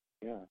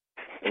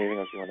 Anything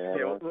else you want to add?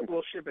 Yeah,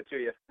 we'll ship it to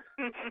you.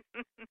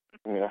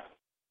 Yeah.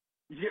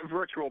 You get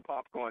virtual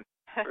popcorn.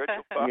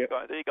 Virtual popcorn.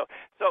 Yeah. There you go.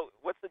 So,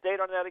 what's the date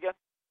on that again?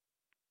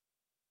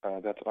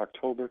 That's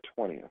October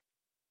 20th.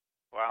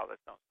 Wow, that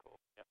sounds cool.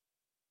 Yeah,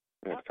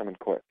 it's coming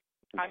quick.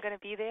 I'm going to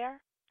be there.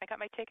 I got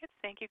my tickets.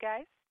 Thank you,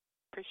 guys.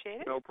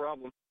 Appreciate it. No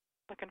problem.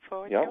 Looking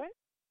forward to it.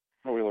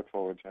 Well, we look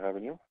forward to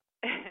having you.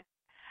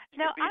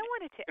 Now, I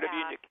wanted to ask. Going to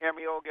be in your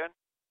cameo again?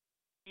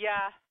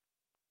 Yeah.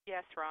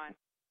 Yes, Ron.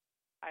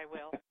 I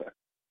will.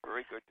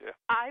 Very good, yeah.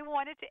 I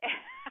wanted to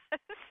ask,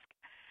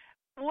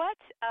 what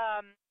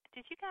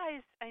did you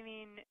guys,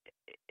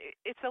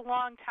 it's a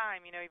long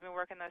time, you've been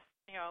working this,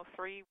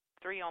 3,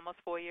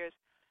 almost 4 years.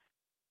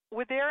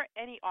 Were there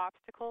any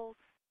obstacles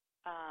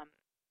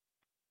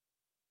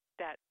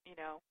that,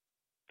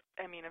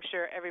 I'm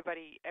sure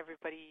everybody has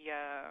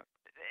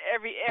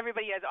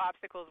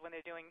obstacles when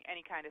they're doing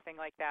any kind of thing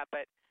like that,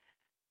 but,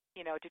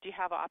 did you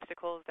have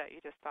obstacles that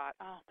you just thought,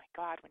 oh my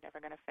God, we're never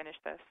going to finish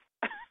this?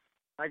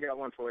 I got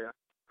one for you.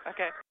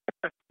 Okay.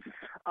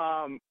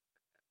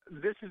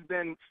 This has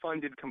been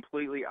funded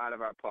completely out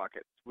of our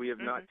pockets. We have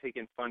not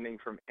taken funding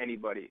from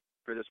anybody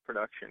for this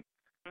production.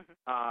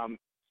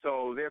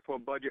 So therefore,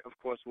 budget, of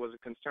course, was a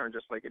concern,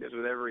 just like it is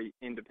with every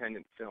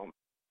independent film.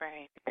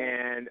 Right.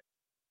 And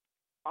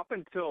up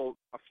until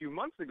a few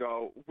months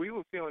ago, we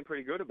were feeling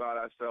pretty good about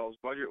ourselves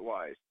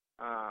budget-wise.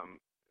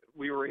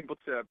 We were able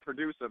to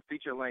produce a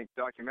feature-length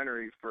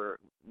documentary for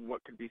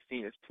what could be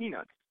seen as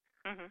peanuts.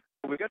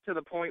 We got to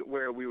the point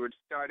where we were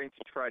starting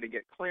to try to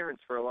get clearance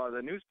for a lot of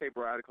the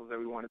newspaper articles that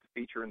we wanted to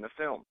feature in the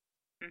film.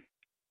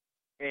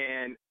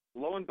 And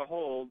lo and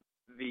behold,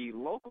 the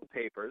local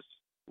papers,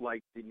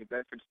 like the New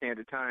Bedford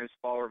Standard Times,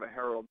 Fall River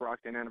Herald,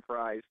 Brockton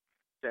Enterprise,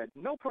 said,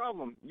 no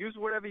problem, use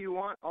whatever you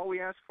want. All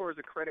we ask for is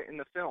a credit in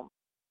the film.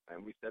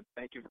 And we said,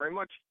 thank you very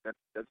much.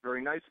 That's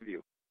very nice of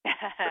you.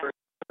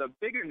 The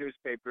bigger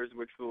newspapers,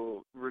 which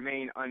will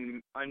remain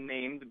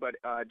unnamed, but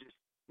just,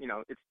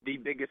 it's the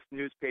biggest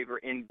newspaper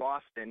in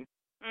Boston,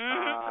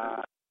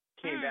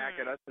 came back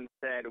at us and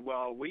said,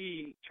 well,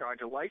 we charge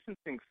a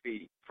licensing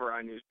fee for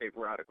our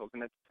newspaper articles.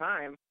 And at the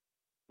time,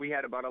 we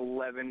had about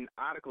 11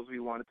 articles we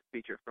wanted to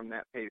feature from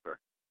that paper.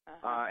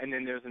 And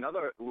then there's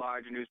another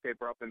large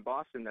newspaper up in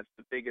Boston that's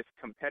the biggest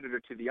competitor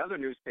to the other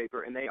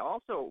newspaper, and they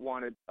also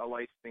wanted a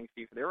licensing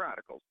fee for their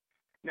articles.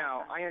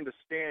 Now, I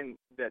understand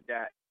that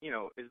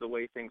is the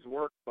way things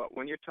work, but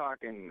when you're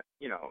talking,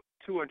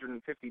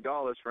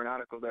 $250 for an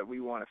article that we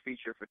want to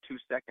feature for 2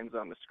 seconds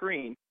on the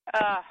screen,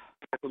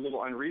 that's a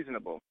little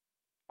unreasonable.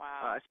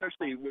 Wow.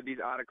 Especially with these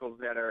articles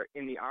that are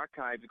in the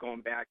archives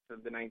going back to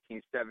the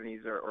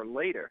 1970s or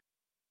later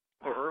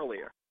or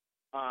earlier.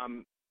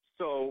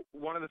 So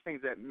one of the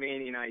things that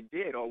Manny and I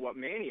did, or what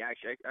Manny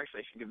actually I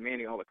should give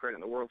Manny all the credit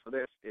in the world for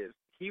this, is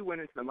he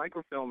went into the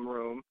microfilm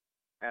room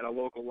at a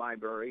local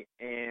library,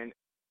 and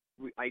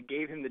I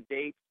gave him the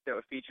dates that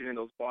were featured in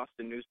those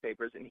Boston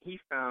newspapers, and he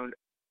found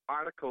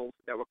articles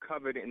that were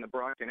covered in the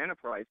Brockton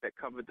Enterprise that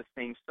covered the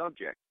same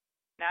subject.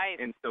 Nice.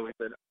 And so we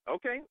said,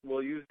 okay,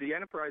 we'll use the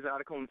Enterprise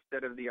article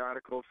instead of the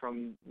article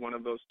from one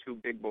of those two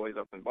big boys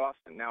up in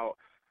Boston. Now,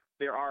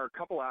 there are a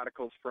couple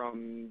articles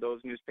from those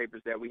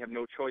newspapers that we have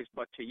no choice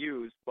but to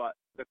use, but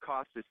the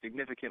cost is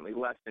significantly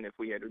less than if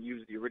we had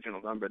used the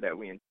original number that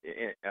we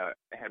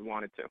had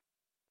wanted to.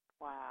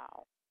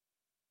 Wow.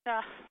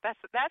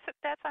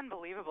 That's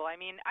unbelievable. I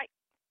mean,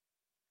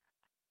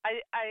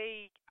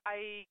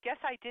 I guess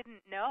I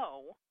didn't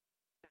know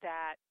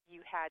that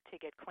you had to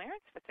get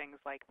clearance for things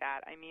like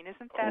that. I mean,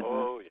 isn't that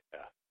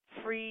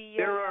free?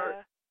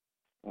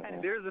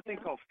 There's a thing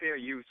called fair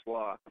use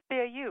law.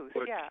 Fair use,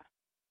 yeah.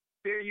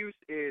 Fair use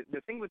is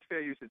the thing with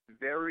fair use. It's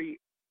very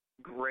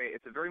gray.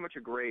 It's very much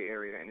a gray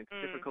area, and it's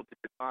difficult to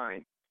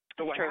define.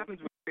 So what happens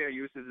with fair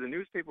use is the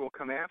newspaper will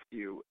come after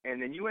you,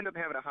 and then you end up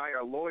having to hire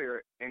a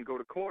lawyer and go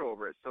to court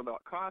over it. So the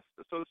cost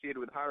associated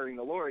with hiring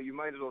a lawyer, you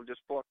might as well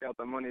just fork out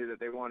the money that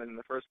they wanted in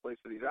the first place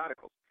for these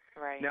articles.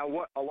 Right. Now,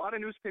 what a lot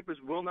of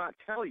newspapers will not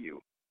tell you,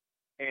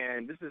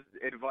 and this is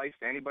advice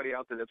to anybody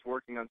out there that's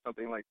working on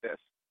something like this,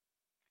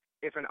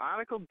 if an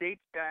article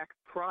dates back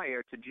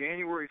prior to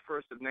January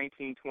 1st of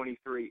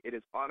 1923, it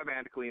is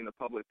automatically in the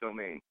public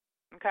domain.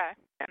 Okay.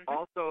 That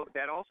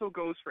also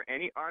goes for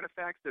any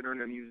artifacts that are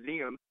in a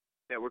museum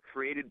that were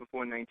created before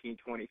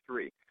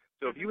 1923.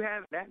 So if you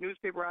have that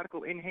newspaper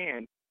article in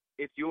hand,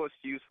 it's yours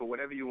to use for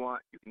whatever you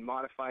want. You can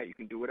modify it. You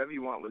can do whatever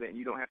you want with it, and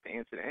you don't have to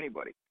answer to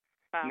anybody.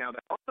 Wow. Now,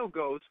 that also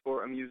goes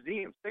for a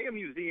museum. Say a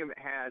museum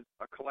has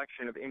a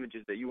collection of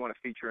images that you want to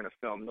feature in a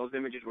film. Those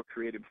images were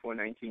created before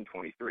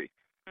 1923.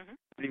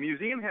 The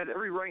museum has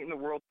every right in the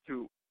world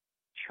to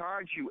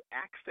charge you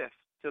access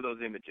to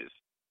those images.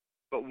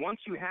 But once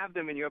you have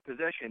them in your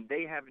possession,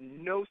 they have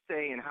no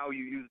say in how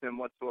you use them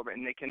whatsoever,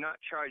 and they cannot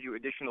charge you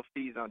additional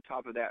fees on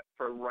top of that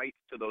for rights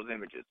to those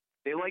images.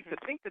 They like to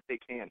think that they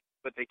can,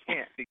 but they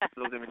can't because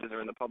those images are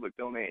in the public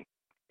domain.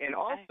 And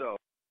also,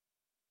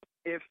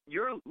 if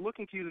you're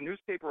looking to use a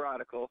newspaper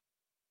article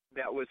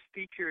that was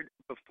featured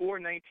before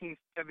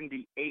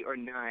 1978 or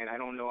 9, I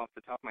don't know off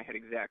the top of my head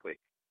exactly,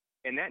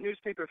 and that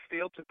newspaper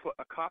failed to put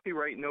a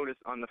copyright notice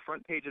on the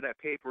front page of that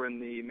paper in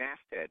the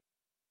masthead,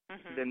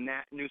 then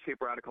that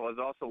newspaper article has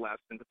also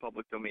lapsed into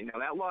public domain. Now,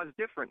 that law is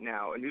different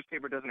now. A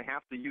newspaper doesn't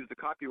have to use the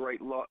copyright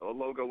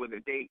logo with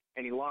a date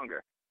any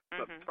longer.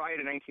 But prior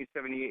to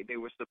 1978, they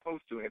were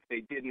supposed to, and if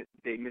they didn't,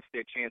 they missed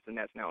their chance, and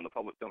that's now in the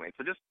public domain.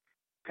 So just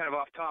kind of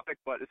off topic,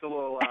 but it's a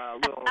little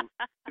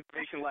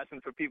information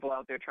lesson for people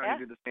out there trying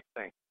to do the same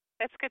thing.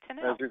 That's good to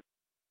know.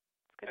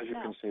 As you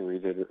can see,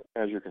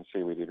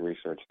 we did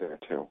research there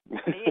too.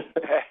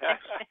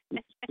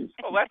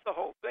 Well, that's the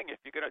whole thing.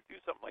 If you're going to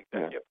do something like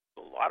that, you have to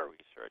do a lot of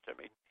research. I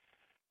mean,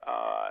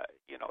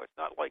 it's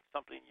not like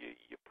something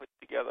you put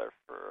together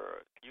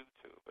for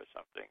YouTube or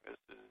something.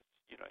 This is,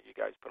 you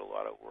guys put a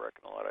lot of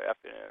work and a lot of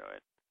effort into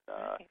it,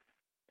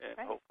 and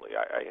hopefully,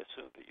 I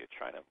assume that you're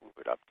trying to move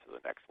it up to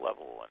the next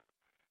level and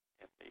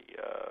in the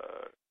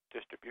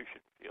distribution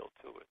field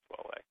too, as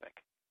well. I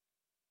think.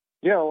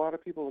 Yeah,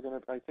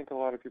 I think a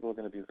lot of people are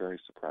going to be very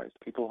surprised.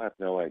 People have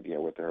no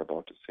idea what they're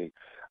about to see.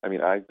 I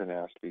mean, I've been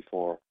asked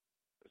before,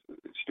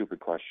 stupid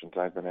questions.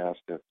 I've been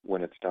asked if,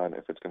 when it's done,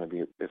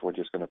 if we're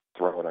just going to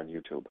throw it on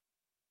YouTube.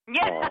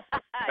 Yeah,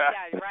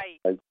 yeah,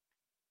 right.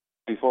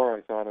 Before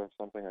I thought of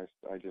something,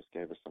 I just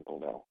gave a simple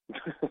no.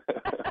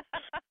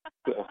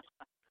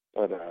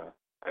 But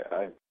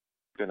I've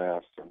been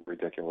asked some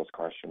ridiculous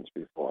questions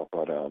before.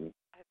 But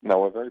no,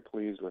 we're very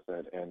pleased with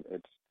it, and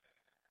it's,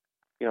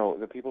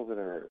 the people that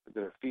are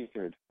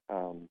featured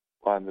on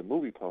the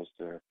movie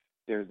poster.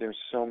 There's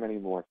so many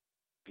more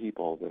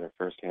people that are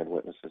first-hand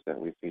witnesses that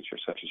we feature,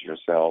 such as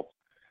yourself,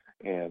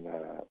 and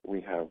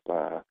we have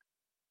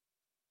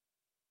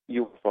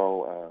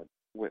UFO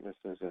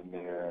witnesses in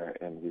there,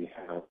 and we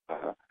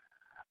have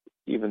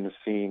even the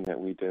scene that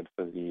we did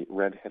for the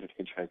red-headed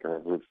hitchhiker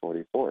of Route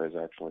 44 is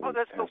actually. Oh,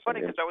 that's so funny,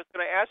 because I was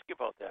going to ask you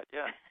about that.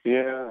 Yeah.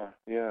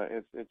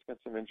 It's got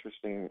some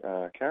interesting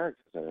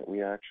characters in it.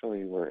 We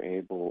actually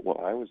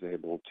I was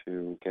able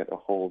to get a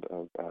hold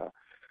of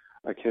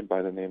a kid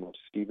by the name of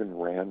Stephen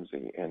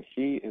Ramsey, and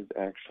he is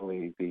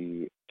actually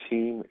the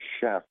team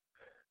chef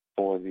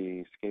for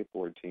the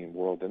skateboard team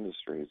World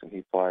Industries, and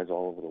he flies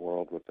all over the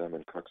world with them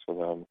and cooks for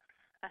them.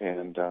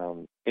 And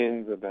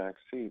in the back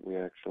seat, we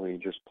actually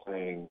just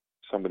playing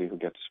somebody who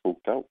gets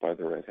spooked out by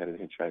the red-headed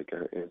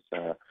hitchhiker is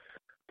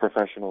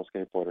professional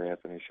skateboarder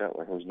Anthony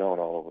Shetler, who's known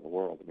all over the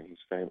world. I mean,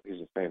 he's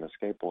a famous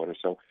skateboarder.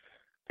 So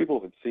people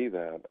that see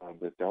that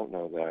don't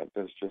know that,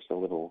 there's just a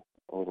little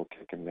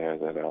kick in there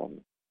that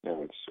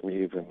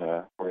we even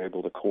were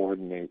able to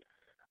coordinate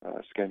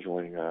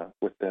scheduling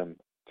with them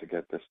to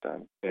get this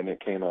done, and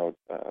it came out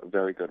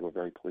very good. We're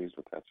very pleased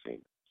with that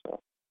scene. So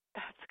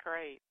that's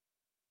great.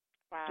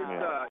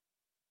 Wow.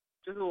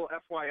 Just a little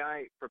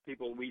FYI for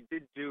people, we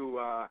did do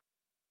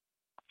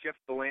Jeff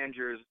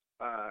Belanger's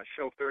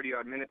show 30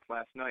 Odd Minutes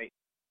last night.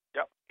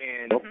 Yep.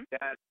 And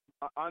that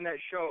on that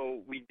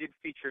show, we did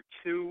feature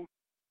 2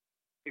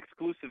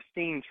 exclusive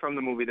scenes from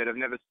the movie that have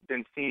never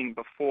been seen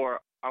before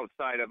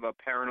outside of a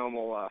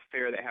paranormal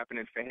fair that happened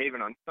in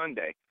Fairhaven on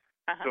Sunday.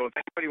 So if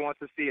anybody wants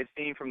to see a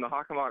scene from the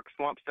Hockomock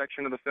Swamp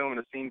section of the film and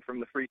a scene from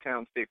the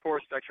Freetown State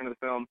Forest section of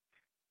the film,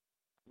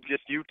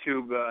 just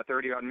YouTube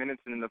 30 Odd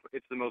Minutes, and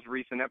it's the most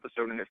recent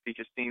episode, and it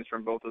features scenes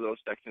from both of those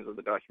sections of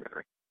the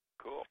documentary.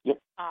 Cool. Yep.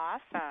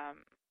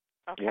 Awesome.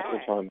 Okay. Yep,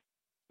 it's on.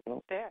 Yep.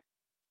 There.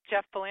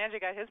 Jeff Belanger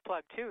got his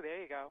plug too. There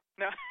you go.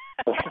 No.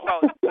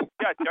 Well,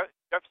 yeah,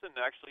 Jefferson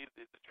actually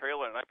the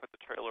trailer, and I put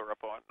the trailer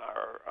up on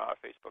our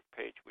Facebook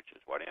page, which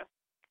is what, Ann?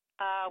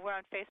 We're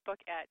on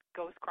Facebook at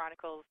Ghost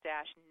Chronicles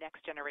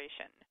Next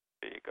Generation.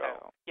 There you go.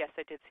 So, yes,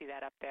 I did see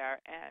that up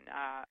there, and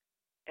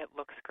it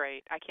looks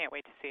great. I can't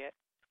wait to see it.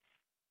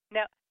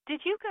 Now,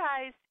 did you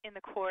guys, in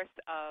the course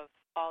of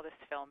all this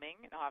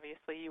filming, and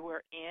obviously you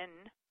were in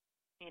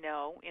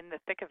the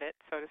thick of it,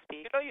 so to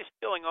speak. You're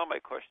stealing all my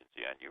questions,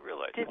 Ann. You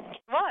realize that.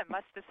 Well,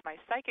 it's my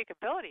psychic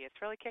ability.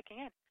 It's really kicking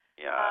in.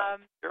 Yeah,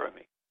 scaring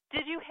me.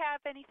 Did you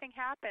have anything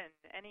happen?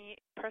 Any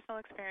personal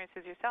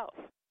experiences yourself?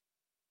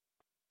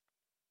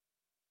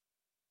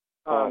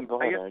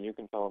 Go ahead, Aaron. You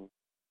can tell them.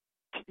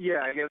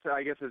 Yeah, I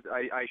guess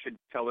I should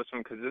tell this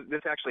one because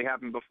this actually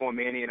happened before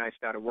Manny and I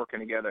started working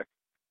together.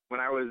 When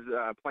I was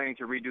planning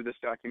to redo this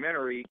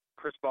documentary,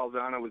 Chris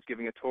Balzano was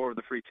giving a tour of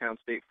the Freetown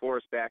State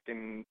Forest back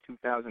in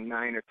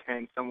 2009 or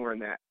 10, somewhere in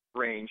that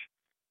range,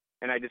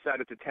 and I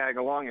decided to tag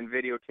along and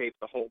videotape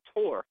the whole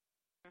tour.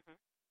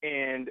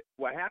 And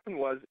what happened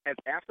was,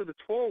 after the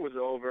tour was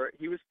over,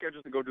 he was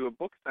scheduled to go do a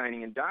book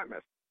signing in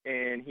Dartmouth,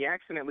 and he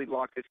accidentally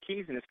locked his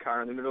keys in his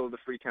car in the middle of the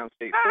Freetown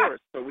State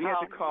Forest. So we had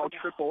to call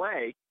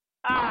AAA.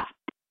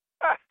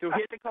 So we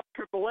had to call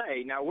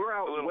AAA. Now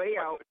we're way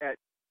out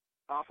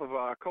off of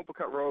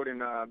Copacut Road and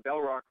Bell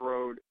Rock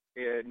Road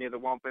near the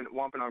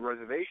Wampanoag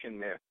Reservation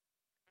there.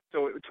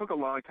 So it took a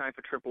long time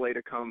for AAA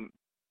to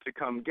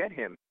come get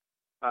him.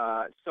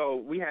 So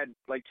we had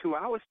like 2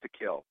 hours to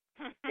kill.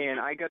 And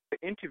I got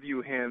to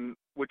interview him,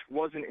 which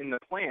wasn't in the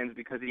plans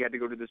because he had to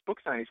go to this book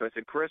signing. So I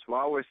said, Chris,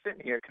 while we're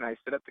sitting here, can I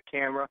set up the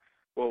camera?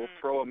 We'll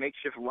throw a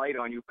makeshift light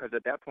on you because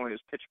at that point it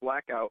was pitch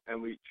black out,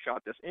 and we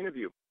shot this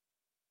interview.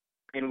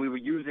 And we were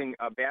using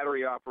a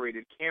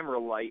battery-operated camera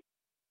light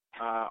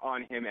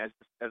on him as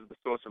the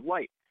source of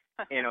light.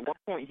 And at one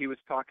point he was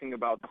talking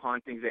about the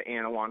hauntings at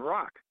Anawan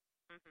Rock.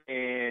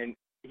 And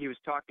he was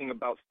talking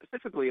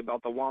specifically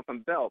about the Wampum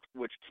Belt,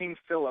 which King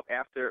Philip,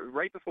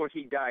 right before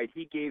he died,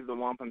 he gave the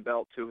Wampum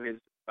Belt to his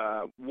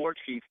war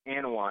chief,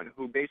 Anawan,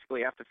 who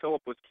basically, after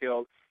Philip was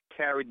killed,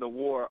 carried the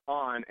war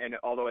on, and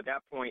although at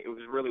that point it was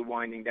really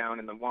winding down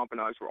and the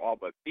Wampanoags were all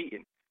but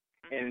beaten.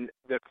 And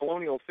the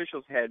colonial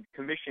officials had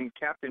commissioned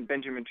Captain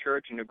Benjamin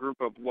Church and a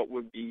group of what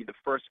would be the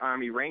 1st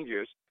Army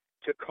Rangers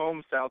to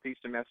comb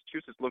southeastern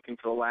Massachusetts looking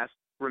for the last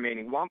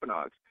remaining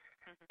Wampanoags.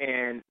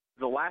 And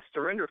the last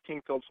surrender of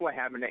King Philip's War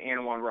happened at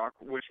Anawan Rock,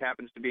 which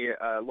happens to be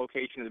a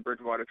location in the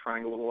Bridgewater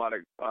Triangle with a lot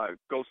of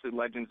ghostly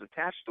legends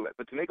attached to it.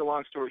 But to make a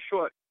long story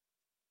short,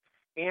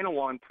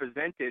 Anawan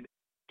presented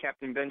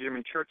Captain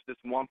Benjamin Church this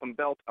wampum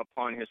belt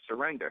upon his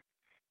surrender.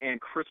 And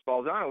Chris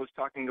Balzano was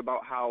talking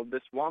about how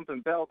this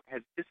wampum belt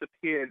has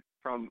disappeared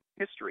from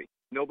history.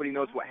 Nobody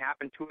knows what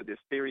happened to it. There's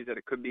theories that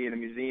it could be in a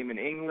museum in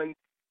England,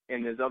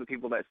 and there's other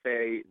people that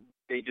say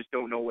they just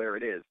don't know where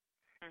it is.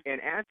 Mm-hmm.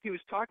 And as he was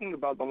talking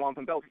about the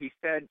Wampum Belt, he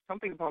said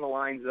something upon the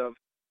lines of,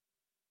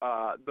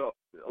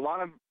 a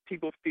lot of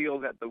people feel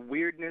that the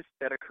weirdness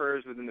that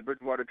occurs within the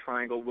Bridgewater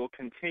Triangle will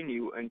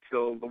continue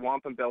until the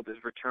Wampum Belt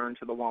is returned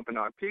to the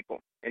Wampanoag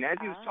people. And as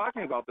he was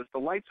talking about this, the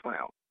lights went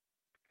out.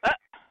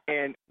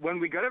 And when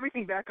we got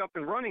everything back up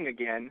and running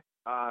again,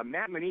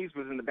 Matt Moniz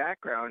was in the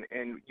background,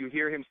 and you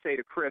hear him say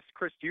to Chris,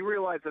 "Chris, do you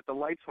realize that the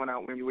lights went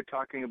out when you were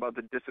talking about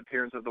the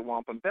disappearance of the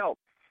Wampum Belt?"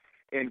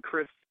 And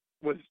Chris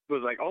was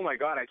like, "Oh my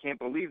God, I can't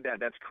believe that.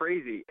 That's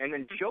crazy." And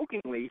then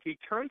jokingly, he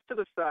turns to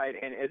the side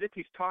and, as if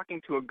he's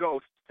talking to a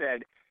ghost,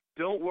 said,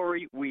 "Don't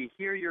worry, we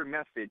hear your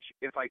message.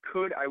 If I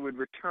could, I would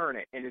return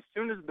it." And as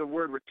soon as the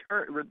words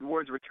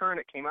 "return"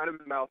 it came out of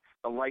his mouth,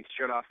 the lights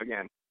shut off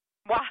again.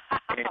 Wow.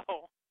 And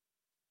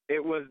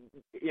it was,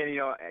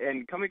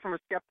 and coming from a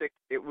skeptic,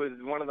 it was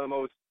one of the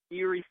most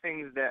eerie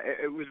things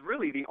it was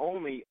really the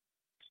only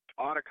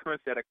odd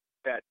occurrence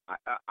that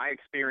I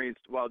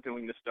experienced while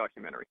doing this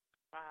documentary.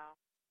 Wow.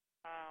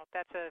 Wow,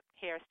 that's a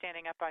hair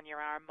standing up on your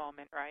arm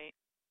moment, right?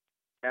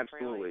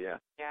 Absolutely, really? Yeah.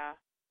 Yeah.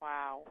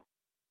 Wow.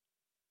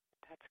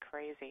 That's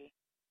crazy.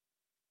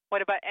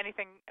 What about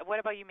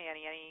you,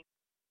 Manny? Any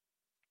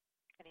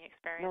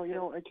experiences?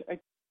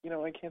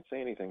 No, I can't say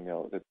anything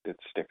that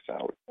sticks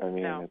out. I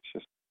mean, No. It's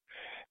just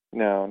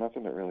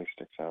nothing that really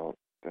sticks out.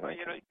 Well,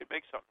 you can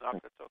make something up.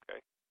 That's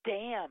okay.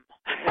 Damn.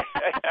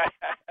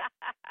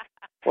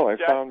 Well, I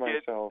found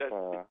myself.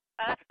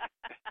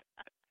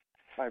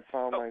 I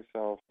found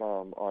myself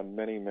on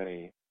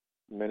many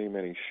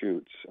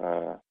shoots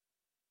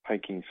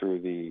hiking through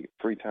the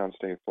Freetown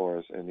State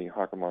Forest and the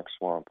Hockomock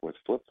Swamp with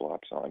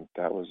flip-flops on.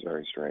 That was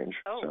very strange.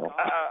 Oh, so. God.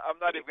 I'm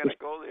not even going to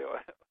go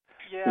there.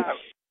 Yeah.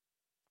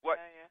 What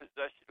Yeah.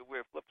 possessed you to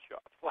wear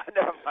flip-flops? Well,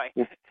 never mind.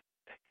 You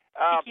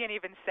can't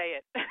even say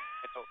it.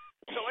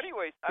 So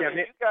anyways, Yeah,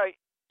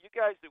 you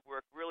guys have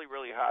worked really,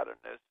 really hard on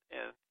this,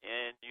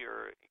 and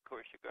you're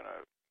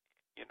gonna,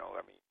 you're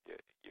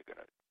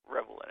gonna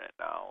revel in it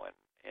now,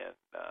 and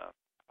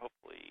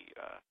hopefully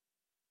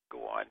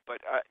go on.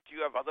 But do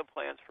you have other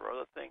plans for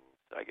other things?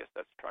 I guess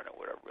that's what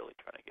I'm really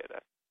trying to get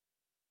at.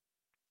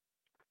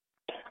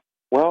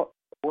 Well,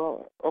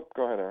 go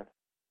ahead, Aaron.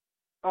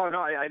 Oh no,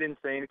 I didn't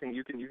say anything.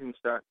 You can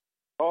start.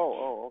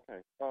 Oh,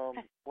 okay.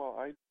 Well,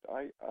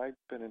 I've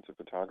been into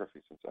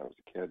photography since I was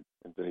a kid,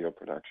 and video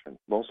production,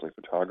 mostly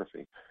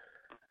photography,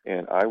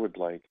 and I would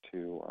like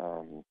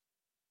to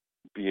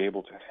be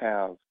able to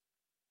have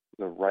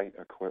the right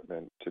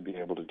equipment to be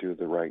able to do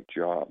the right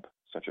job,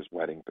 such as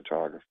wedding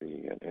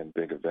photography and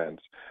big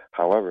events.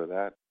 However,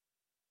 that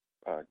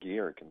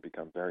gear can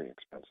become very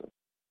expensive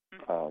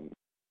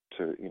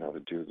to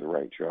do the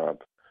right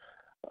job.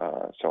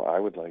 So I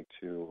would like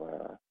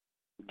to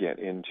get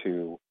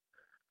into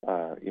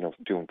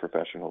doing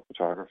professional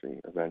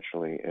photography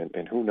eventually,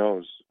 and who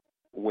knows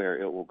where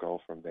it will go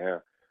from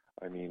there.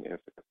 I mean, if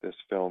this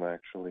film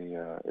actually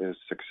is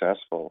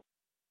successful,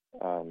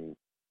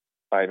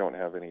 I don't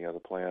have any other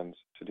plans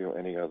to do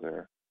any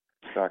other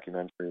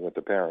documentary with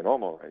the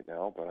paranormal right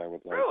now, but I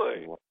would like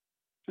to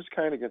just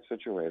kind of get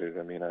situated.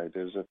 I mean,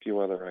 there's a few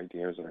other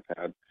ideas that I've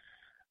had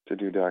to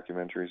do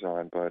documentaries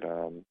on, but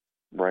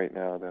right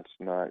now that's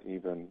not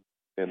even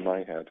in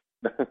my head.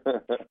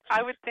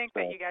 I would think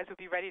that you guys would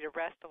be ready to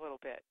rest a little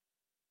bit.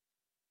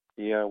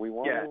 Yeah, we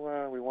want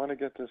to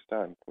get this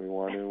done. We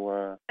want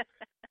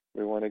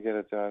to get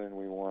it done, and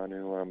we want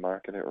to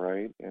market it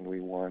right, and we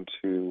want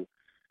to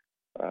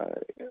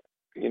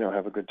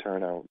have a good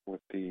turnout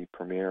with the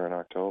premiere in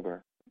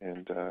October.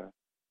 And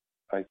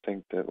I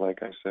think that,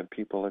 like I said,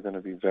 people are going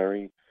to be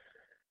very,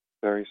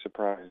 very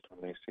surprised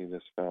when they see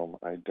this film.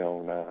 I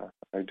don't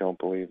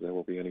believe there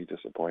will be any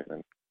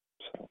disappointment.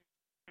 So,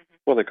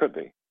 well, there could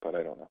be, but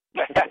I don't know.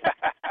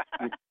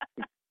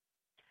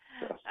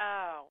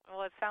 Oh,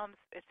 well, it sounds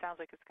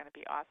like it's going to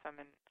be awesome,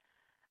 and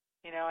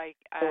I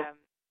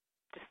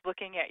just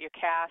looking at your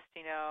cast,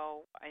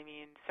 I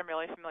mean, some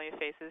really familiar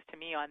faces to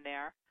me on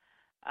there.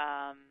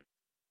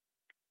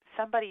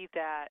 Somebody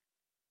that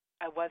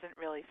I wasn't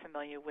really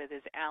familiar with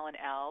is Alan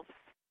Alves,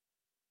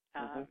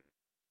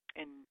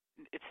 and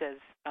it says,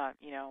 on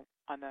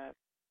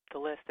the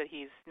list that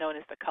he's known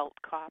as the cult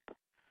cop.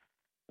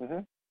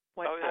 Mm-hmm.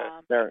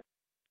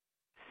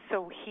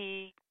 So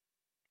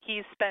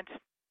he's spent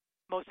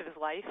most of his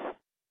life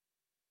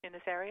in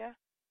this area?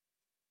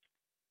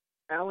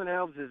 Alan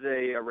Alves is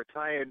a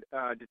retired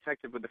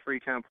detective with the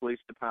Freetown Police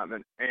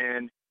Department,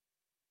 and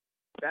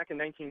back in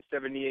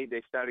 1978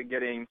 they started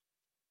getting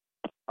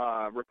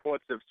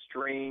reports of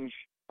strange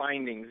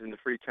findings in the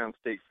Freetown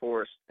State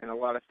Forest, and a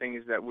lot of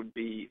things that would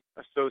be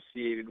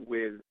associated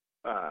with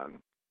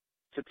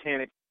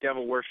satanic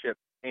devil worship.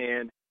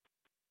 And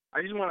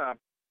I just want to,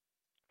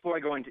 before I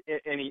go into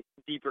any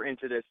deeper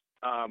into this,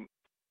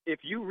 if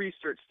you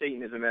research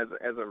Satanism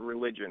as a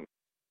religion,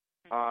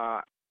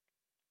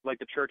 like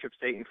the Church of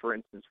Satan, for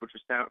instance, which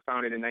was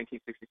founded in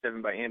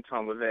 1967 by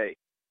Anton LaVey,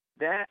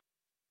 that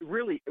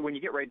really, when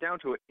you get right down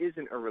to it,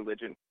 isn't a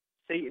religion.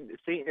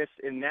 Satanists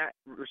in that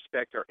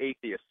respect are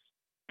atheists.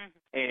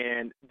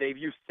 and they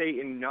view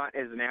Satan not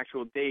as an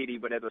actual deity,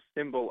 but as a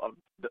symbol of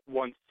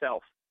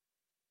oneself.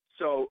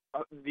 So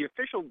the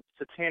official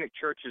satanic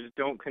churches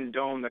don't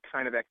condone the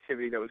kind of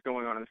activity that was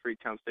going on in the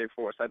Freetown State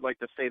Forest. I'd like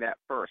to say that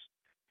first.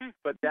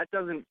 But that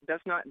doesn't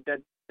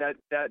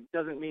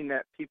mean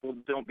that people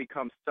don't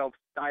become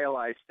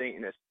self-stylized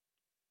Satanists.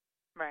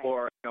 Right.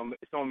 Or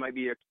someone might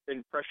be an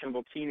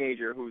impressionable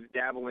teenager who's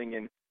dabbling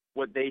in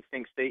what they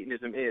think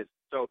Satanism is.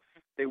 So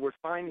they were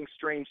finding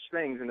strange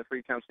things in the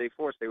Freetown State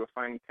Forest. They were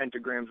finding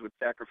pentagrams with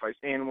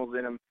sacrificed animals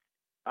in them,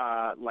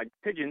 like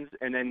pigeons,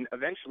 and then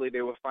eventually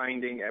they were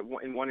finding,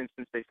 in one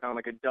instance, they found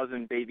like a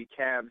dozen baby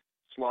calves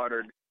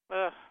slaughtered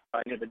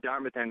near the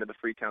Dartmouth end of the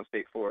Freetown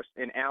State Forest.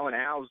 And Alan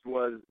Alves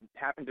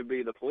happened to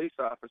be the police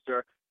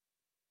officer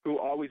who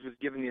always was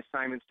given the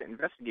assignments to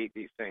investigate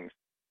these things.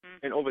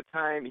 And over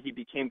time, he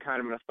became kind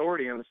of an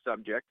authority on the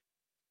subject,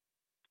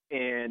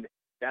 and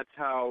that's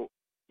how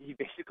he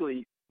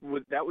basically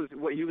that was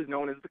what he was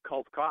known as, the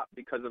cult cop,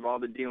 because of all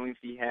the dealings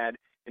he had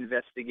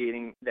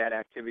investigating that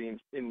activity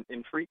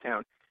in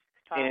Freetown.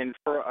 And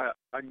for a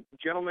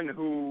gentleman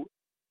who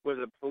was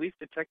a police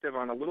detective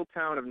on a little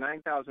town of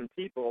 9,000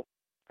 people,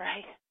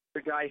 right,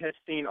 the guy has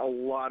seen a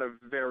lot of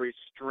very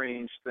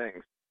strange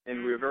things,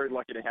 and we were very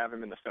lucky to have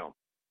him in the film.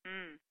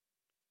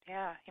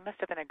 Yeah, he must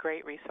have been a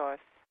great resource.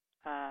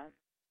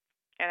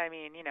 And I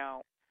mean,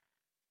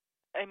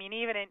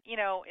 even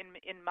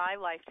in my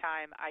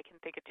lifetime, I can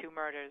think of 2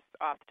 murders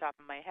off the top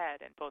of my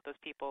head, and both those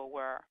people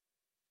were,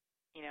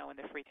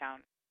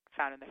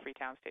 found in the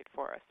Freetown State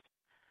Forest.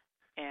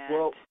 And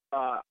well,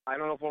 I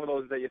don't know if one of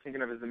those that you're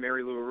thinking of is the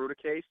Mary Lou Aruda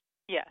case.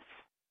 Yes.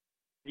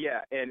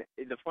 Yeah, and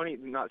not funny,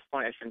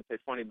 I shouldn't say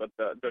funny, but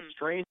the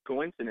strange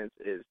coincidence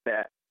is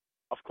that,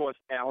 of course,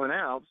 Alan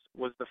Alves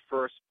was the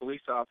first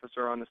police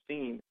officer on the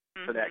scene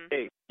for that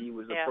case. He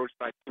was approached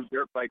by 2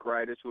 dirt bike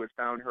riders who had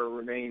found her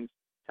remains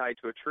tied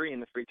to a tree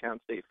in the Freetown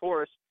State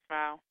Forest.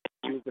 Wow.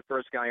 He was the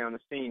first guy on the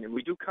scene. And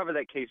we do cover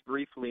that case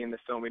briefly in the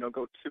film. We don't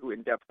go too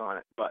in-depth on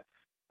it, but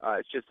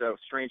it's just a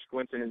strange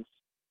coincidence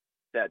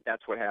that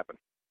that's what happened.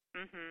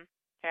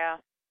 Yeah.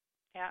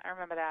 Yeah, I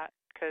remember that.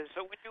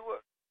 So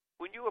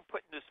when you were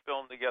putting this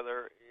film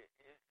together,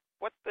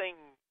 what thing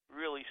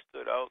really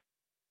stood out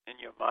in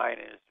your mind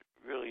is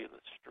really the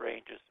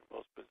strangest and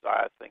most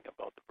bizarre thing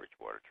about the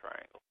Bridgewater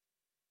Triangle?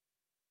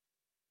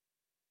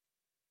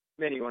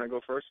 Manny, you want to go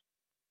first?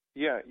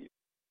 Yeah.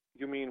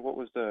 You mean what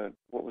was the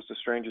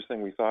strangest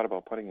thing we thought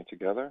about putting it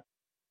together?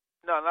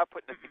 No, not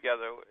putting it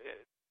together.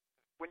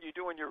 When you're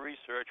doing your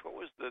research, what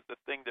was the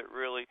thing that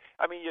really?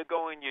 I mean, you're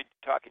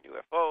talking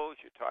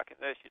UFOs, you're talking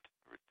this,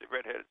 the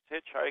redheaded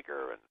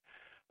hitchhiker, and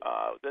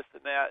this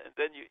and that, and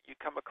then you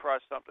come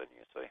across something and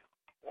you say,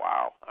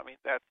 "Wow!" I mean,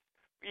 that's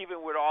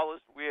even with all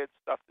this weird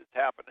stuff that's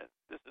happening.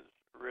 This is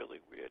really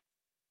weird.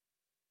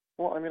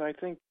 Well, I mean, I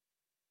think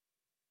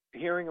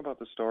hearing about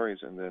the stories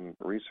and then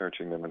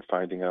researching them and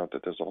finding out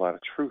that there's a lot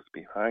of truth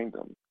behind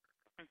them,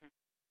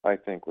 I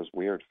think was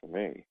weird for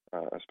me,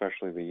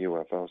 especially the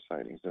UFO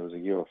sightings. There was a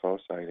UFO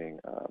sighting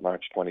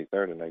March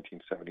 23rd in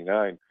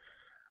 1979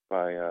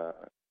 by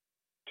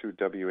 2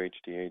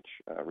 WHDH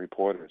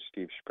reporters,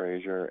 Steve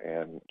Sprazier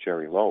and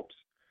Jerry Lopes.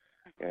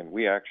 And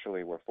we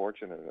actually were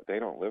fortunate that they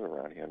don't live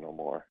around here no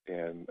more.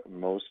 And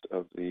most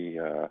of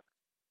the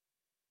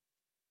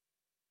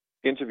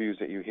interviews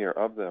that you hear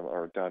of them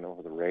are done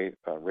over the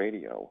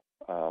radio.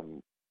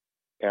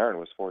 Aaron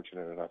was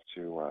fortunate enough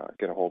to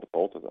get a hold of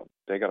both of them.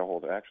 They got a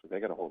hold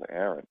of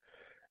Aaron.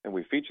 And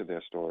we featured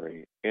their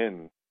story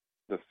in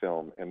the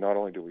film. And not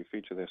only do we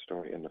feature their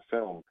story in the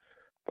film,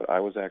 but I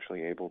was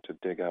actually able to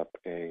dig up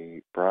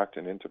a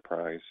Brockton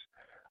Enterprise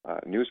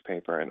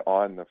newspaper, and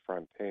on the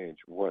front page,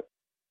 what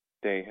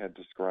they had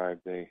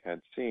described they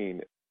had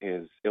seen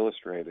is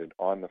illustrated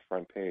on the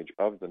front page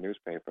of the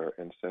newspaper,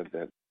 and said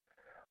that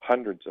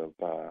hundreds of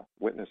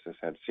witnesses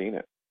had seen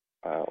it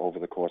over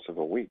the course of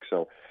a week.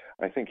 So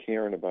I think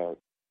hearing about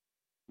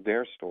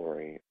their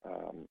story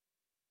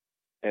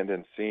and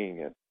then seeing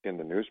it in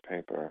the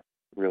newspaper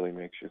really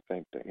makes you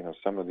think that,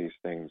 some of these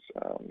things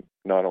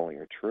not only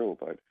are true,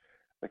 but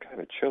they're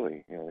kind of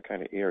chilly, they're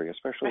kind of eerie,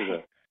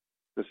 especially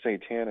the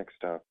satanic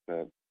stuff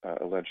that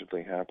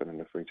allegedly happened in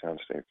the Freetown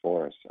State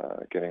Forest,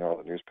 getting all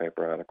the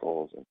newspaper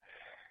articles and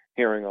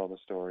hearing all the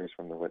stories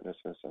from the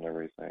witnesses and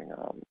everything.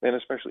 And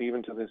especially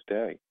even to this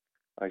day,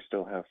 I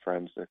still have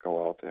friends that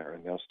go out there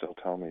and they'll still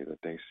tell me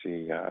that they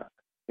see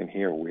and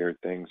hear weird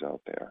things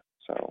out there.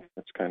 So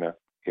it's kind of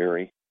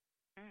eerie.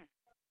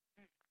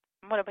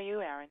 What about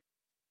you, Aaron?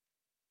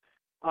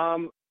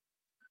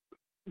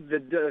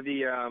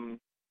 The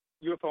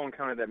UFO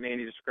encounter that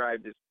Mandy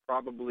described is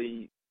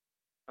probably,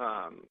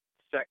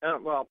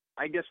 well,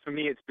 I guess for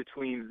me it's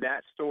between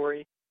that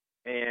story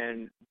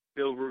and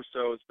Bill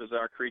Russo's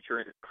bizarre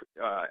creature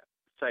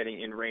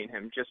sighting in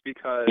Rainham, just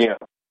because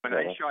when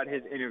I shot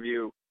his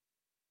interview,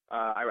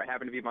 I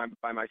happened to be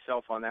by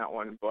myself on that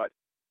one, but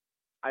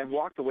I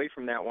walked away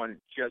from that one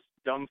just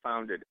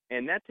dumbfounded.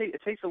 And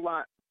it takes a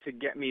lot to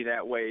get me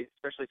that way,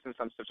 especially since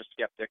I'm such a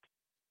skeptic.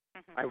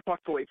 I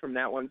walked away from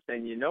that one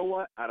saying, you know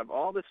what, out of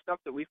all the stuff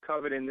that we've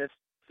covered in this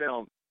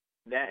film,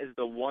 that is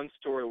the one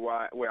story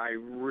where I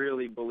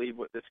really believe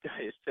what this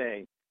guy is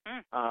saying,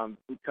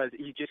 because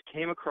he just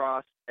came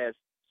across as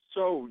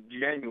so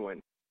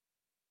genuine.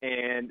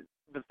 And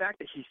the fact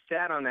that he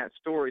sat on that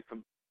story for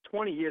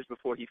 20 years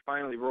before he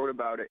finally wrote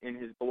about it in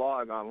his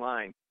blog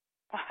online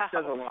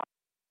says a lot.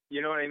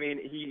 You know what I mean?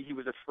 He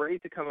was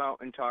afraid to come out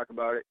and talk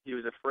about it. He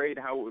was afraid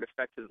how it would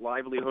affect his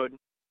livelihood.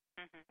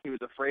 He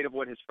was afraid of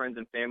what his friends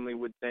and family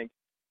would think.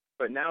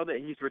 But now that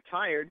he's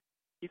retired,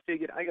 he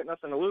figured, I got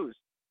nothing to lose.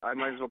 I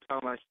might as well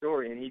tell my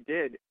story, and he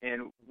did.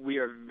 And we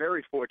are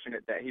very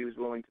fortunate that he was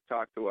willing to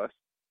talk to us.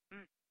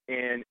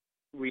 And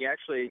we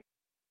actually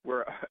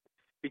were,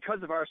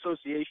 because of our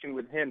association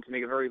with him, to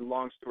make a very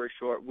long story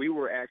short, we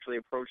were actually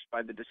approached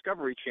by the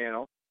Discovery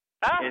Channel,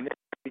 and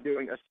they're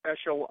doing a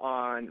special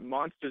on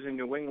monsters in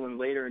New England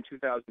later in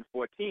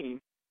 2014,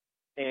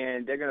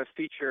 and they're going to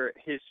feature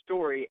his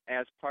story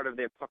as part of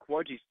their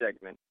Pukwudgie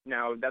segment.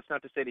 Now, that's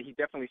not to say that he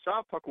definitely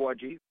saw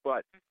Pukwudgie,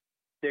 but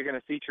they're going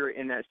to feature it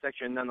in that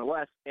section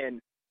nonetheless.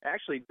 And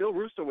actually, Bill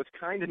Russo was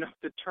kind enough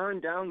to turn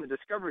down the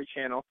Discovery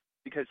Channel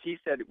because he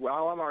said,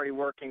 well, I'm already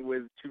working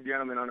with two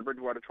gentlemen on a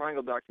Bridgewater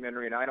Triangle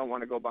documentary, and I don't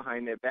want to go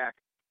behind their back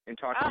and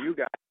talk to you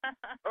guys.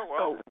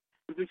 So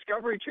the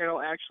Discovery Channel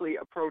actually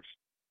approached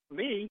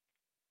me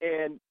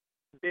and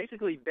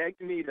basically begged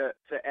me to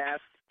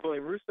ask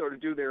William Russo to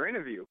do their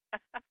interview.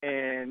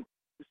 And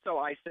so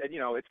I said,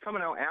 it's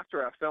coming out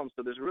after our film,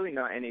 so there's really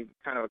not any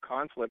kind of a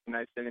conflict. And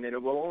I said, and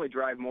it will only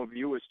drive more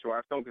viewers to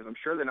our film because I'm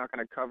sure they're not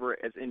going to cover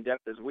it as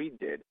in-depth as we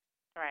did.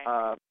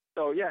 Right.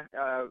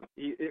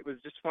 It was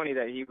just funny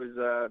that he was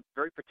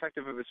very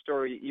protective of his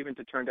story, even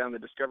to turn down the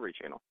Discovery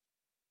Channel.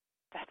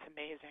 That's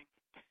amazing.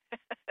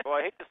 Well,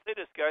 I hate to say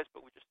this, guys,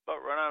 but we just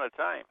about run out of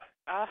time.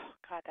 Oh,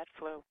 God, that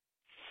flew.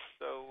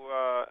 So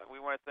we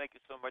want to thank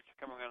you so much for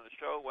coming on the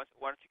show. Why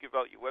don't you give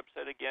out your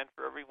website again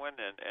for everyone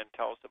and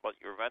tell us about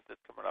your event that's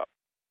coming up?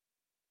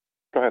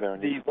 Go ahead, Aaron.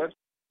 The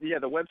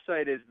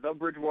website is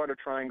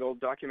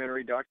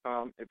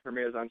thebridgewatertriangledocumentary.com. It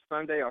premieres on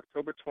Sunday,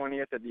 October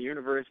 20th at the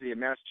University of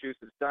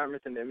Massachusetts,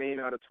 Dartmouth in the main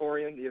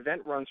auditorium. The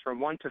event runs from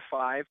 1 to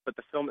 5, but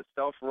the film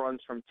itself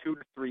runs from 2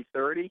 to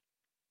 3:30.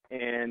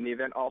 And the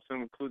event also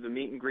includes a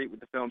meet and greet with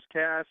the film's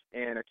cast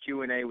and a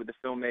Q&A with the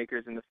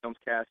filmmakers and the film's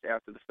cast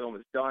after the film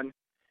is done.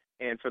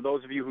 And for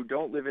those of you who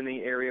don't live in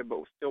the area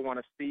but still want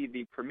to see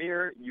the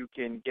premiere, you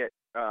can get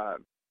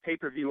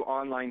pay-per-view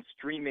online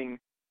streaming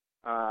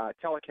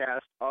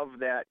telecast of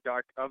that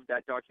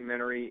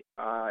documentary.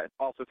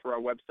 Also through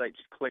our website,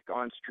 just click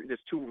on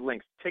there's two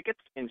links: tickets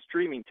and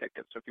streaming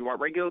tickets. So if you want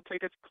regular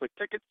tickets, click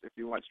tickets. If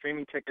you want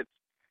streaming tickets,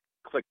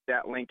 click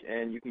that link,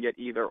 and you can get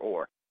either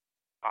or.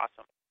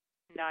 Awesome.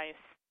 Nice.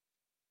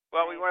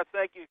 Well, we want to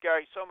thank you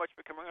guys so much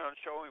for coming on the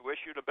show. We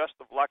wish you the best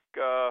of luck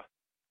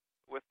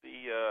with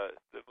the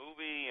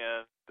movie,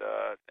 and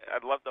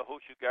I'd love to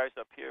host you guys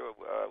up here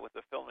with the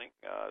filming,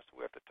 so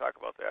we have to talk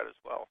about that as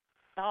well.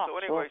 So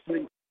anyway,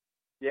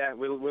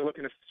 we're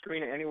looking to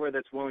screen it anywhere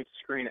that's willing to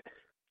screen it.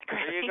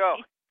 There you go.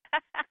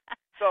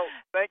 So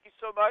thank you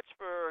so much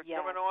for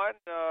coming on,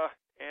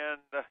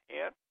 and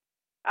Ann.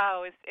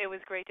 Oh, it was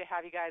great to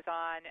have you guys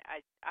on.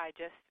 I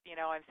just,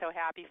 I'm so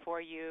happy for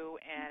you,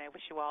 and I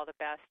wish you all the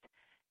best.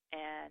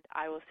 And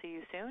I will see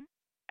you soon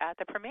at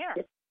the premiere.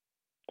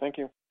 Thank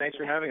you. Thanks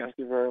for having us. Thank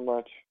you very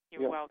much.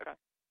 You're welcome.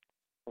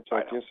 We'll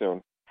talk to you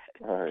soon.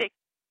 All right.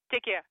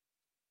 Take care.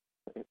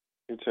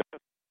 You too.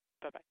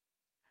 Bye-bye.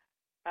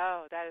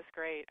 Oh, that is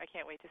great. I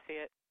can't wait to see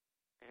it.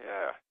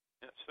 Yeah.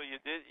 So you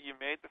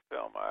made the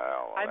film.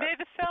 Wow. I made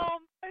the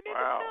film. The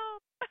film.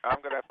 I'm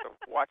going to have to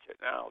watch it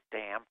now.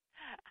 Damn.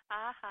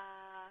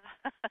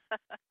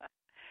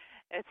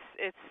 It's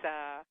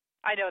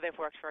I know they've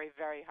worked very,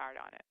 very hard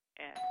on it,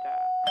 and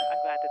I'm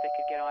glad that they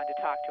could get on to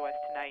talk to us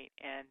tonight,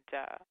 and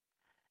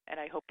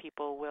I hope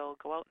people will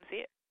go out and see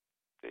it.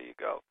 There you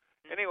go.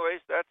 Mm-hmm.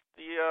 Anyways, that's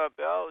the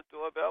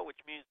doorbell,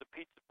 which means the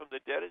pizza from the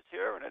dead is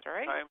here, and it's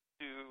time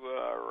to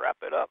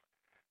wrap it up.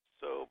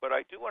 So, but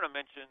I do want to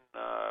mention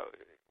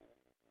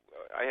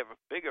I have a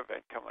big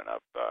event coming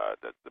up.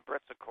 The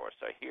Brits, of course,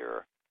 are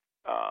here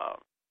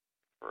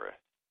for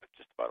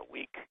just about a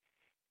week,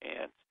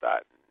 and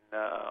starting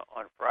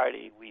on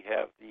Friday, we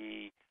have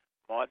the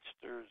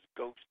Monsters,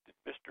 Ghost, and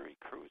Mystery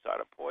Cruise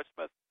out of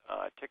Portsmouth.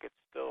 Tickets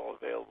still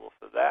available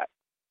for that.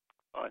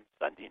 On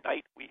Sunday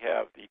night, we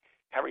have the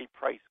Harry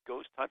Price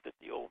Ghost Hunt at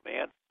the Old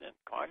Manse in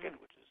Concord,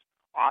 which is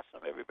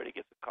awesome. Everybody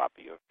gets a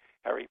copy of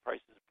Harry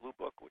Price's Blue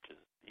Book, which is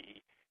the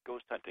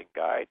ghost hunting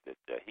guide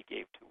that he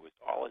gave to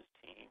all his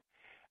team.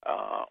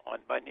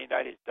 On Monday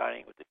night is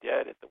Dining with the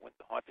Dead at the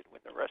Haunted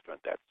Winter Restaurant.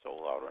 That's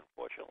sold out,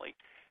 unfortunately.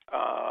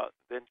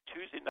 Then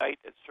Tuesday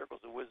night at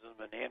Circles of Wisdom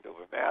in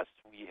Andover, Mass.,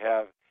 we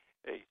have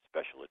a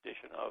special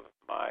edition of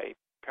my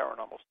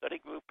paranormal study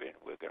group, and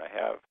we're going to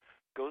have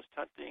ghost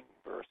hunting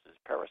versus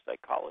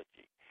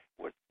parapsychology.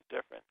 What's the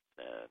difference?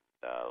 And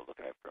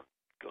looking at it from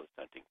ghost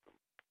hunting from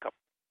a couple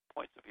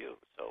points of view.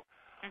 So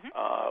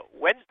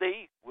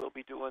Wednesday, we'll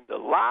be doing the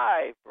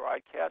live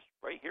broadcast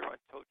right here on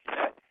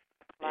TogiNet.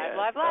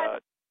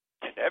 Live.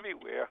 And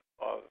everywhere,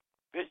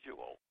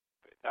 visual,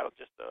 not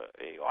just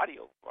a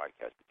audio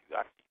broadcast, but you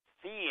actually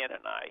see Ann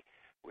and I,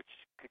 which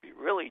could be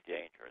really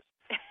dangerous.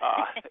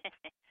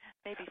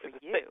 Maybe for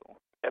you.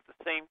 At the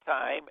same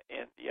time,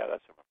 and yeah,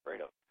 that's what I'm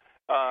afraid of.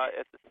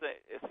 At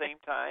the same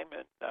time,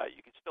 and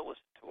you can still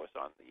listen to us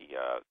on the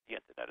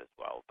internet as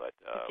well. But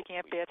if you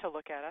can't bear to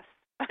look at us.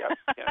 Yeah,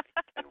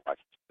 you can watch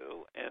us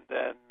too. And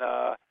then,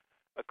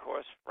 of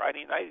course,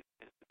 Friday night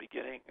is the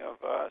beginning of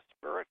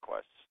Spirit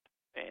Quest,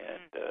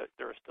 and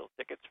there are still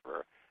tickets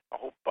for a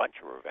whole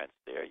bunch of events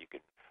there.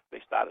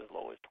 They start as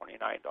low as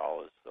 $29.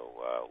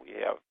 So we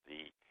have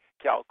the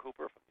Cal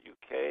Cooper from the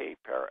UK,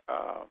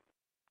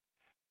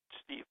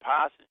 Steve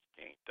Parsons,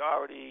 Jane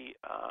Doherty,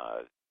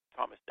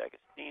 Thomas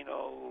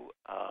D'Agostino,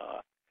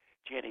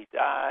 Jenny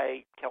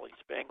Dye, Kelly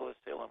Spangler,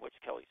 Salem Witch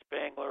Kelly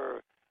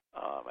Spangler,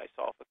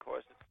 myself, of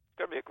course. It's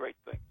going to be a great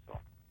thing. So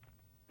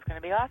it's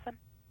going to be awesome.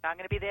 I'm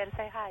going to be there to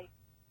say hi.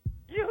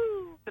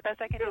 Yoo-hoo! The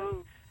best I can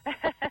do.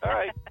 All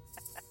right.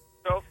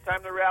 So it's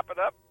time to wrap it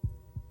up.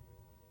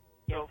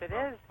 Yes, it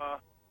is.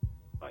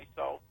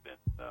 Myself and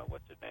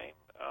what's her name?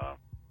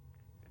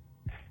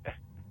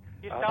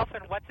 Yourself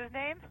and what's his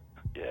name?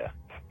 Yeah.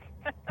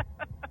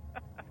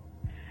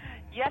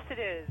 Yes, it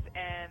is.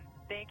 And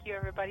thank you,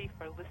 everybody,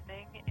 for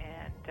listening.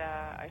 And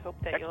I hope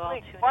that you'll all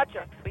tune in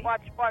next week.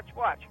 Watch.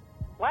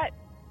 What?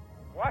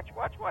 Watch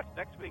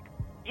next week.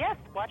 Yes,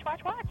 watch.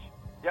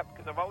 Yep,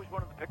 because I've always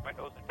wanted to pick my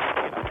nose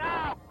and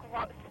No,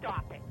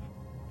 stop it.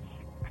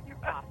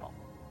 You're awful.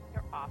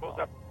 You're awful.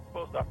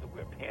 Supposed to have to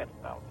wear pants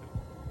now, too.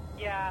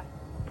 Yeah,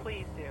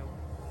 please do.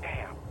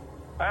 Damn.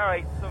 All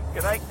right, so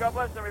good night. God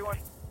bless everyone.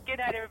 Good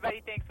night,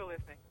 everybody. Thanks for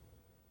listening.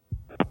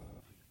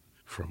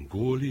 From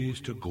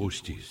ghoulies to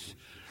ghosties,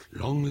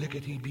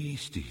 long-leggedy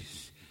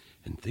beasties,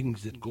 and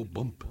things that go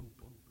bump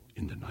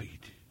in the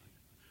night.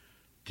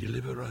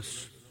 Deliver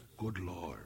us, good Lord.